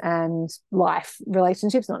business and life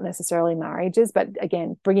relationships, not necessarily marriages, but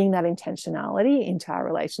again, bringing that intentionality into our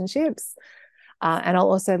relationships. And I'll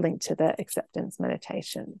also link to the acceptance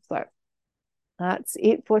meditation. So that's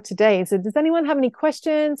it for today. So does anyone have any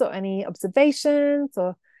questions or any observations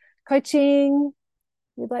or coaching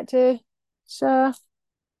you'd like to share?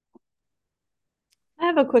 I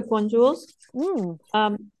have a quick one, Jules.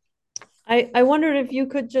 I wondered if you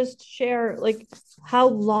could just share, how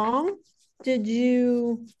long did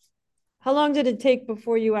it take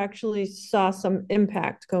before you actually saw some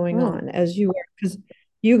impact going on as you were, because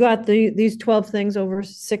you got these 12 things over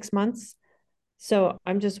 6 months. So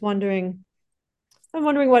I'm wondering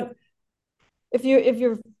what if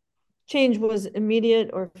your change was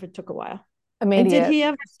immediate or if it took a while. Immediate. And did he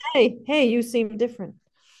ever say, "Hey, you seem different"?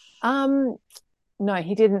 No,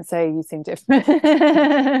 he didn't say you seem different.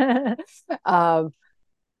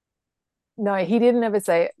 No, he didn't ever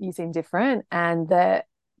say you seem different. And the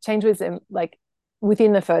change was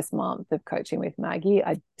within the first month of coaching with Maggie,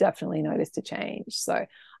 I definitely noticed a change. So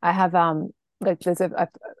I have I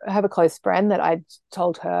have a close friend that I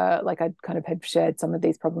told her, I kind of had shared some of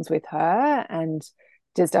these problems with her, and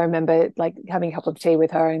just I remember having a cup of tea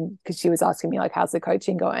with her, and because she was asking me how's the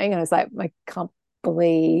coaching going, and I was like, I can't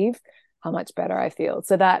believe how much better I feel.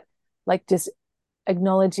 So that just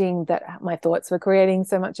acknowledging that my thoughts were creating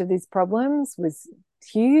so much of these problems was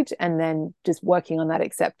huge, and then just working on that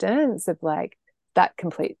acceptance of that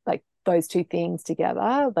complete those two things together.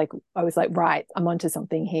 I was right, I'm onto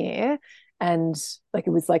something here. And it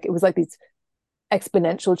was this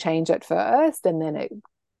exponential change at first, and then it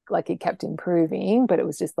kept improving, but it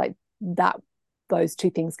was just that those two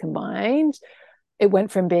things combined, it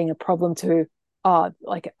went from being a problem to I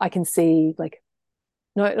can see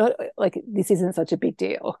no, not this isn't such a big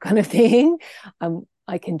deal kind of thing.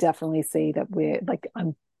 I can definitely see that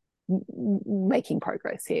I'm making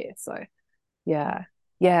progress here. So yeah.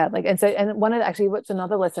 And one of what's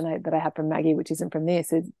another lesson that I have from Maggie, which isn't from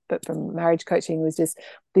this, but from marriage coaching, was just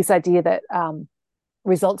this idea that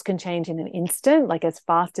results can change in an instant. As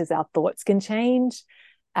fast as our thoughts can change,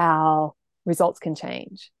 our results can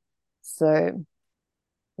change. So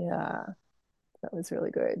yeah, that was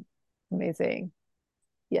really good. Amazing.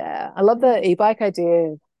 Yeah, I love the e-bike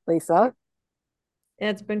idea, Lisa.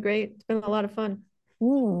 Yeah, it's been great. It's been a lot of fun.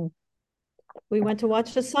 Mm. We went to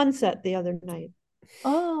watch the sunset the other night.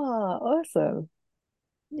 Oh, awesome.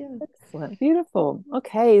 Yeah. Excellent. Beautiful.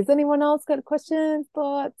 Okay. Has anyone else got questions,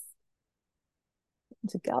 thoughts?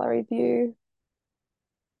 Into gallery view.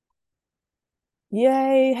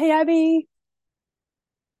 Yay. Hey, Abby.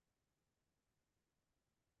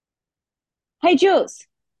 Hey, Jules.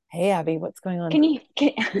 Hey, Abby. What's going on? Can you?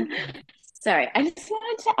 Sorry, I just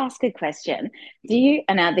wanted to ask a question. Do you,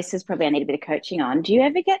 and now this is probably I need a bit of coaching on. Do you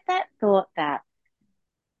ever get that thought that,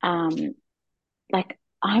 um, like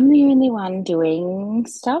I'm the only one doing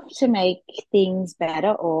stuff to make things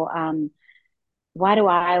better, or why do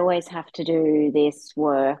I always have to do this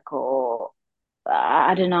work, or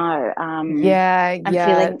I don't know. Yeah, I'm yeah.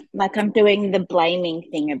 feeling like I'm doing the blaming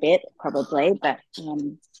thing a bit, probably, but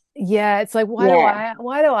Yeah, it's like yeah,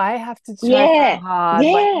 why do I have to try so yeah,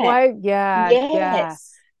 hard? Like yeah, why yes,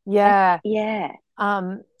 yeah. yeah.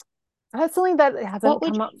 Um that's something that What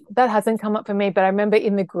would hasn't come up for me, but I remember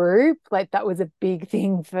in the group, like that was a big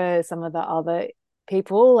thing for some of the other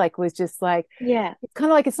people, like was just like yeah, it's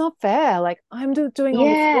kind of like it's not fair. Like I'm doing all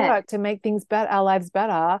this yeah, work to make things better, our lives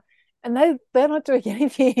better, and they're not doing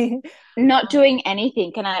anything. not doing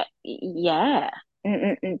anything? Can I? Yeah,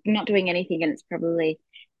 not doing anything, and it's probably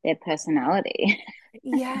their personality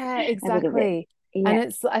Yeah, a little bit. exactly. And Yeah,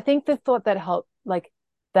 it's, I think the thought that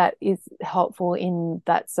that is helpful in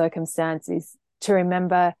that circumstance is to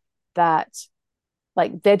remember that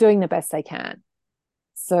like they're doing the best they can.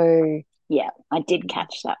 So, yeah. I did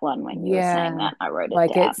catch that one when you were saying yeah, that. I wrote it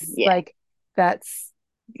like down. it's Yeah,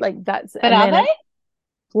 that's but and are then they?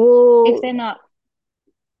 If well, they're not,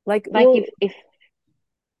 like, like, well, if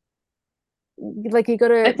like you got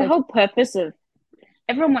to like the whole purpose of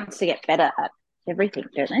everyone wants to get better at everything,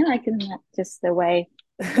 don't they? Like, isn't that just the way,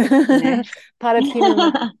 you know? part of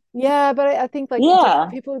human. Yeah, but I think like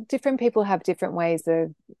Yeah, different people have different ways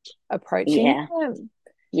of approaching yeah, it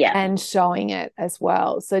yeah, and showing it as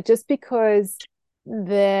well. So just because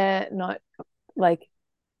they're not like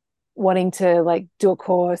wanting to like do a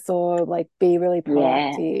course or like be really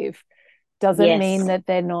yeah, proactive doesn't mean yes, that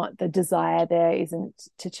they're not, the desire there isn't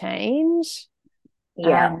to change.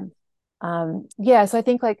 yeah, And yeah, so I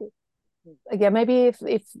think like, yeah, maybe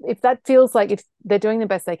if that feels like if they're doing the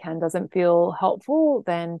best they can doesn't feel helpful,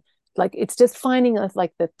 then like it's just finding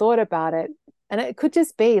like the thought about it. And it could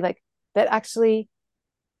just be like that actually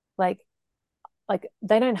like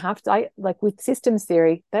they don't have to, I like with systems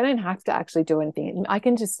theory they don't have to actually do anything. I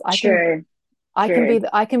can just true, true.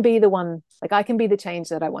 I can be the one, like I can be the change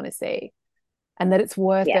that I want to see, and that it's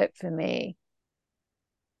worth Yeah, it for me.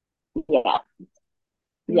 yeah,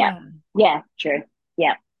 yeah, Yeah, yeah, true.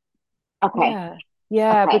 Yeah, okay, yeah,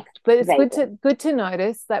 yeah, okay. but it's Very good. good to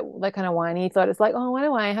notice that kind of whiny thought. It's like, oh, why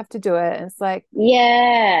do I have to do it? And it's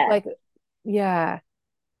Yeah, like yeah,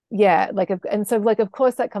 yeah, like and so like of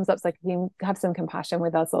course that comes up. It's like we have some compassion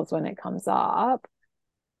with ourselves when it comes up,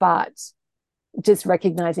 but just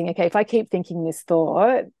recognizing, okay, if I keep thinking this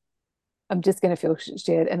thought, I'm just going to feel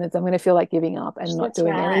shit, and then I'm going to feel like giving up and not that's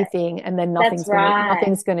doing right. anything, and then That's right.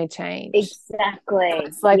 nothing's going to change. So Exactly.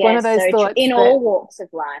 it's like one of Yes, those so true. thoughts In that, all walks of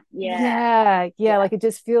life. Yeah, yeah, yeah, yeah, like it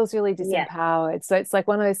just feels really yeah, disempowered. So it's like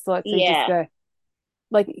one of those thoughts that you just yeah, go,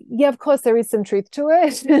 like, yeah, of course there is some truth to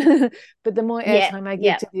it, but the more yeah, airtime I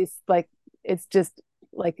give yeah, to this, like, it's just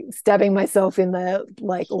like stabbing myself in the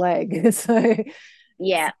like leg. So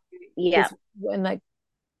yeah, yeah. just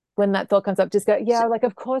when that thought comes up, just go, So, yeah, like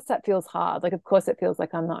of course that feels hard. Like of course it feels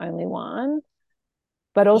like I'm the only one,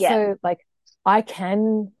 but yeah, also like I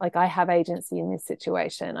have agency in this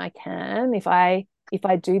situation. I can, if I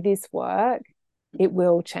do this work, it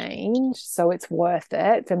will change. So it's worth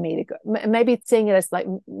it for me to go. Maybe seeing it as like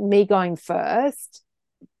me going first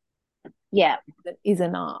yeah, is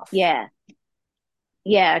enough. yeah,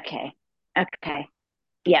 yeah. Okay, okay.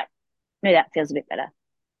 Yeah. No, that feels a bit better.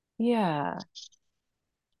 Yeah.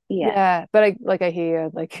 Yeah. Yeah. But I hear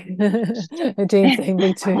like a teen saying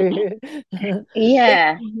me too.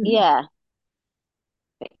 Yeah, yeah.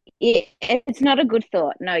 It's not a good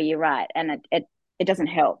thought. No, you're right. And it doesn't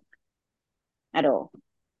help at all.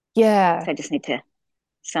 Yeah. So I just need to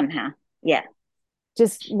somehow, yeah,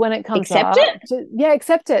 Just when it comes accept up, it. yeah,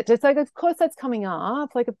 accept it. Just like, of course that's coming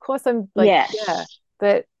up. Like, of course I'm like, Yeah, yeah,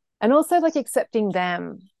 but, and also like accepting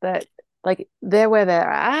them that like they're where they're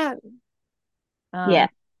at. yeah, Um,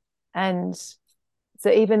 and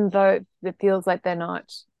so even though it feels like they're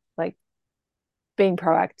not like being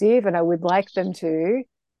proactive and I would like them to,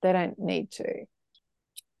 they don't need to.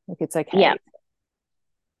 Like, it's yeah, okay.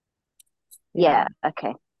 Yeah. yeah.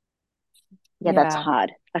 Okay. Yeah, that's Yeah.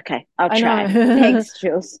 hard. Okay, I'll I try. know. Thanks,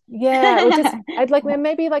 Jules. Yeah, or just I'd like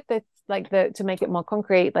maybe like the to make it more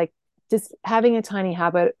concrete, like just having a tiny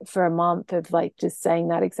habit for a month of like just saying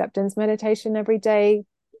that acceptance meditation every day.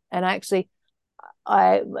 And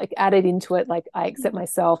I like added into it like I accept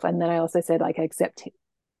myself, and then I also said like I accept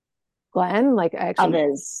Glenn. Like I actually,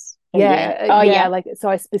 Others. Yeah. yeah, Oh, yeah, yeah. like so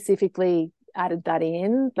I specifically added that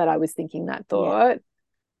in, that I was thinking that Yeah. thought,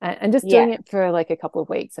 and just Yeah. doing it for like a couple of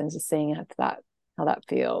weeks and just seeing if that how that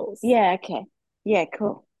feels. Yeah, okay. Yeah,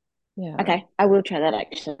 cool. Yeah. Okay, I will try that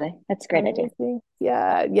actually. That's a great idea. Amazing.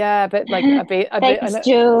 Yeah, but like I Thanks, know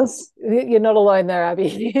Jules. you're not alone there,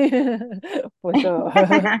 Abby. For sure.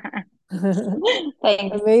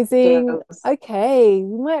 Thanks, Amazing. Jules. Okay,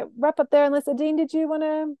 we might wrap up there unless Adine, did you want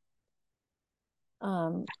to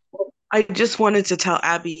um I just wanted to tell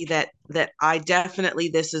Abby that I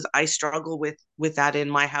definitely I struggle with that in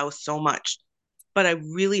my house so much. But I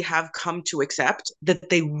really have come to accept that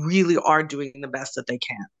they really are doing the best that they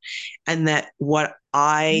can. And that what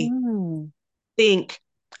I mm, think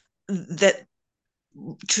that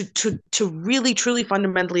to really truly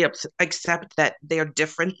fundamentally accept that they are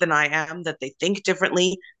different than I am, that they think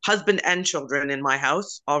differently, husband and children in my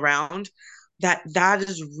house all around, that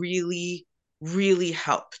is really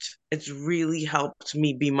helped. It's really helped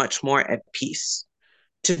me be much more at peace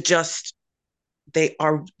to just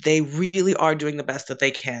they really are doing the best that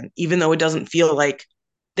they can, even though it doesn't feel like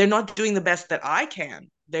they're not doing the best that I can.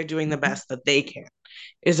 They're doing the mhm. best that they can.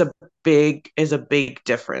 Is a big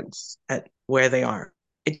difference at where they are.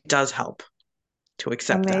 It does help to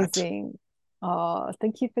accept that. Amazing. Oh,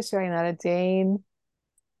 thank you for sharing that, Adine.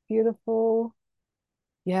 Beautiful.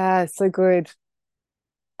 Yeah, so good.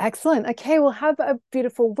 Excellent. Okay, well, have a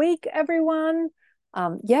beautiful week, everyone.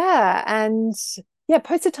 Yeah, and yeah,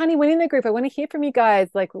 post a tiny win in the group. I want to hear from you guys.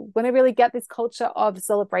 Like, when I really get this culture of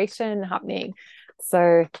celebration happening.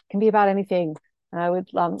 So it can be about anything. And I would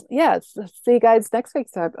yeah, see you guys next week.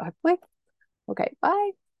 So hopefully, okay,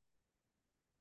 bye.